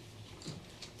easy.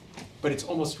 But it's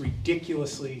almost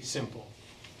ridiculously simple.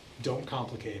 Don't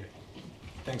complicate it.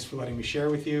 Thanks for letting me share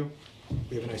with you.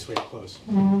 We have a nice way to close.